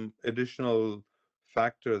additional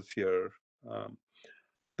factors here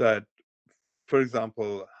that, for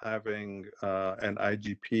example, having an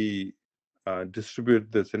IGP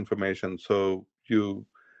distribute this information, so you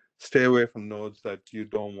stay away from nodes that you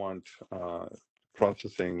don't want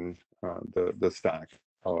processing the stack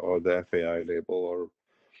or the FAI label or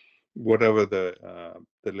whatever the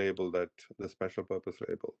label, that the special purpose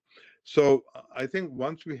label. So I think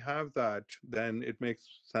once we have that, then it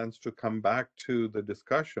makes sense to come back to the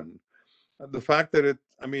discussion. The fact that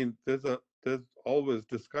there's always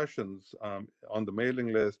discussions on the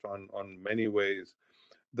mailing list on many ways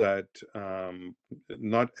that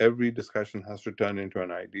not every discussion has to turn into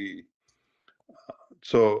an ID.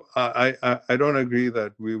 So I don't agree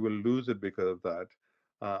that we will lose it because of that.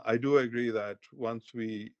 I do agree that once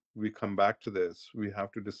we come back to this, we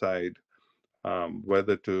have to decide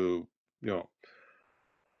whether to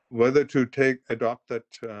adopt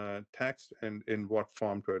that text, and in what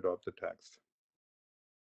form to adopt the text.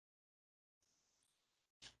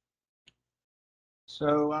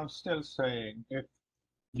 So I'm still saying, if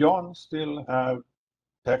John still have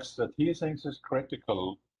text that he thinks is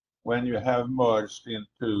critical when you have merged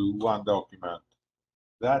into one document,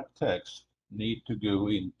 that text need to go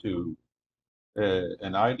into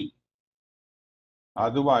an ID.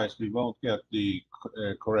 Otherwise, we won't get the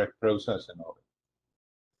correct processing of it.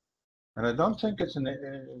 And I don't think it's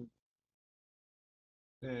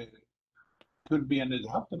could be any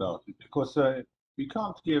doubt about it, because we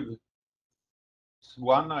can't give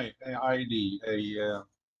one ID a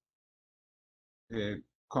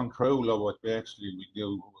control of what we actually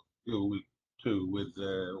will go to with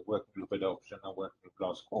working group adoption and working group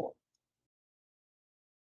last call.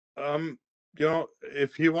 You know,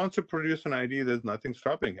 if he wants to produce an ID, there's nothing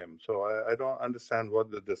stopping him. So I don't understand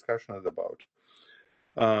what the discussion is about.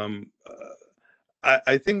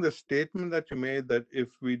 I think the statement that you made that if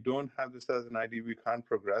we don't have this as an ID, we can't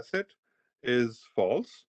progress it is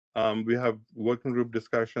false. We have working group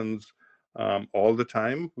discussions all the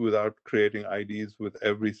time without creating IDs with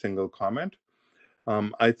every single comment.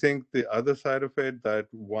 I think the other side of it, that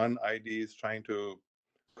one ID is trying to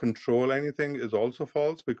control anything, is also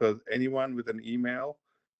false, because anyone with an email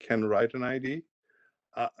can write an ID.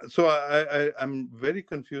 So I'm very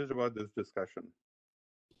confused about this discussion.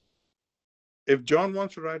 If John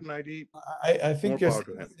wants to write an ID, I think you're saying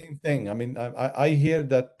the same thing. I mean, I hear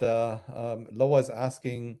that Loa is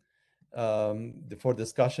asking for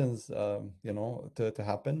discussions, you know, to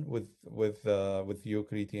happen with you,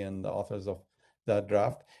 Kriti, and the authors of that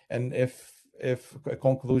draft. And if a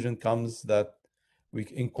conclusion comes that we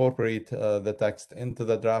incorporate the text into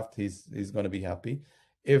the draft, he's going to be happy.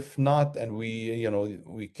 If not, and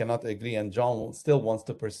we cannot agree, and John still wants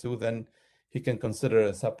to pursue, then he can consider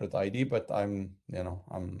a separate ID. But I'm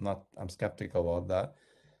skeptical about that.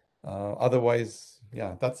 Otherwise,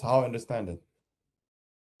 yeah, that's how I understand it.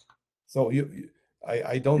 So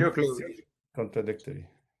I don't see contradictory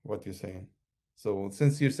what you're saying. So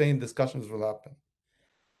since you're saying discussions will happen,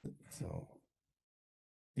 so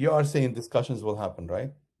you are saying discussions will happen,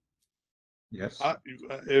 right? Yes.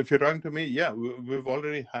 If you're talking to me, yeah, we've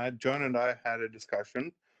already had, John and I had a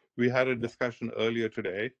discussion. We had a discussion earlier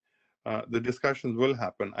today. The discussions will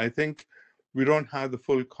happen. I think we don't have the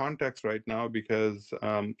full context right now because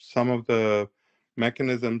some of the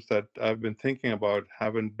mechanisms that I've been thinking about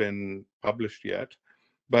haven't been published yet.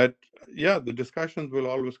 But yeah, the discussions will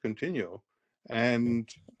always continue. And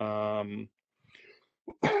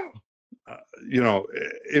you know,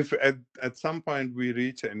 if at some point we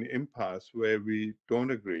reach an impasse where we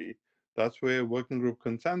don't agree, that's where working group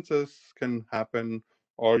consensus can happen,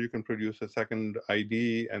 or you can produce a second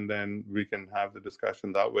ID and then we can have the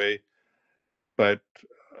discussion that way. But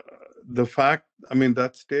the fact, I mean,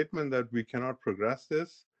 that statement that we cannot progress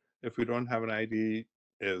this if we don't have an ID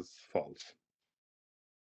is false.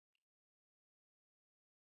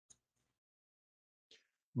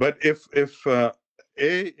 But if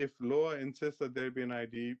Loa insists that there be an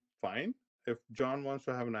ID, fine. If John wants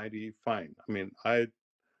to have an ID, fine. I mean,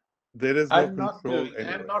 there is no control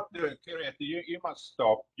anyway. I'm not doing it. You must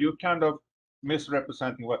stop. You're kind of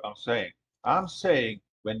misrepresenting what I'm saying. I'm saying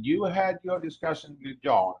when you had your discussion with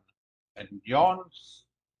John, and John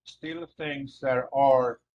still thinks there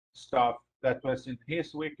are stuff that was in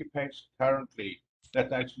his wiki page currently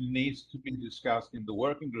that actually needs to be discussed in the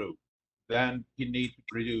working group, then he needs to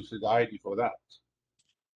produce his ID for that.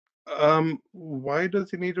 Why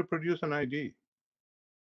does he need to produce an ID?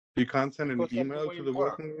 He can't send an email to the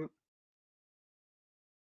working group?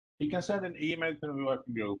 He can send an email to the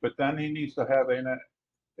working group, but then he needs to have an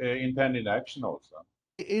intended action also.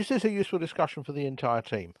 Is this a useful discussion for the entire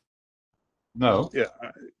team? No. Yeah.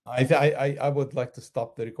 I would like to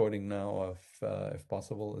stop the recording now if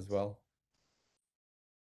possible as well.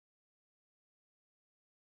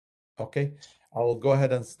 Okay, I will go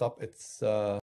ahead and stop. It's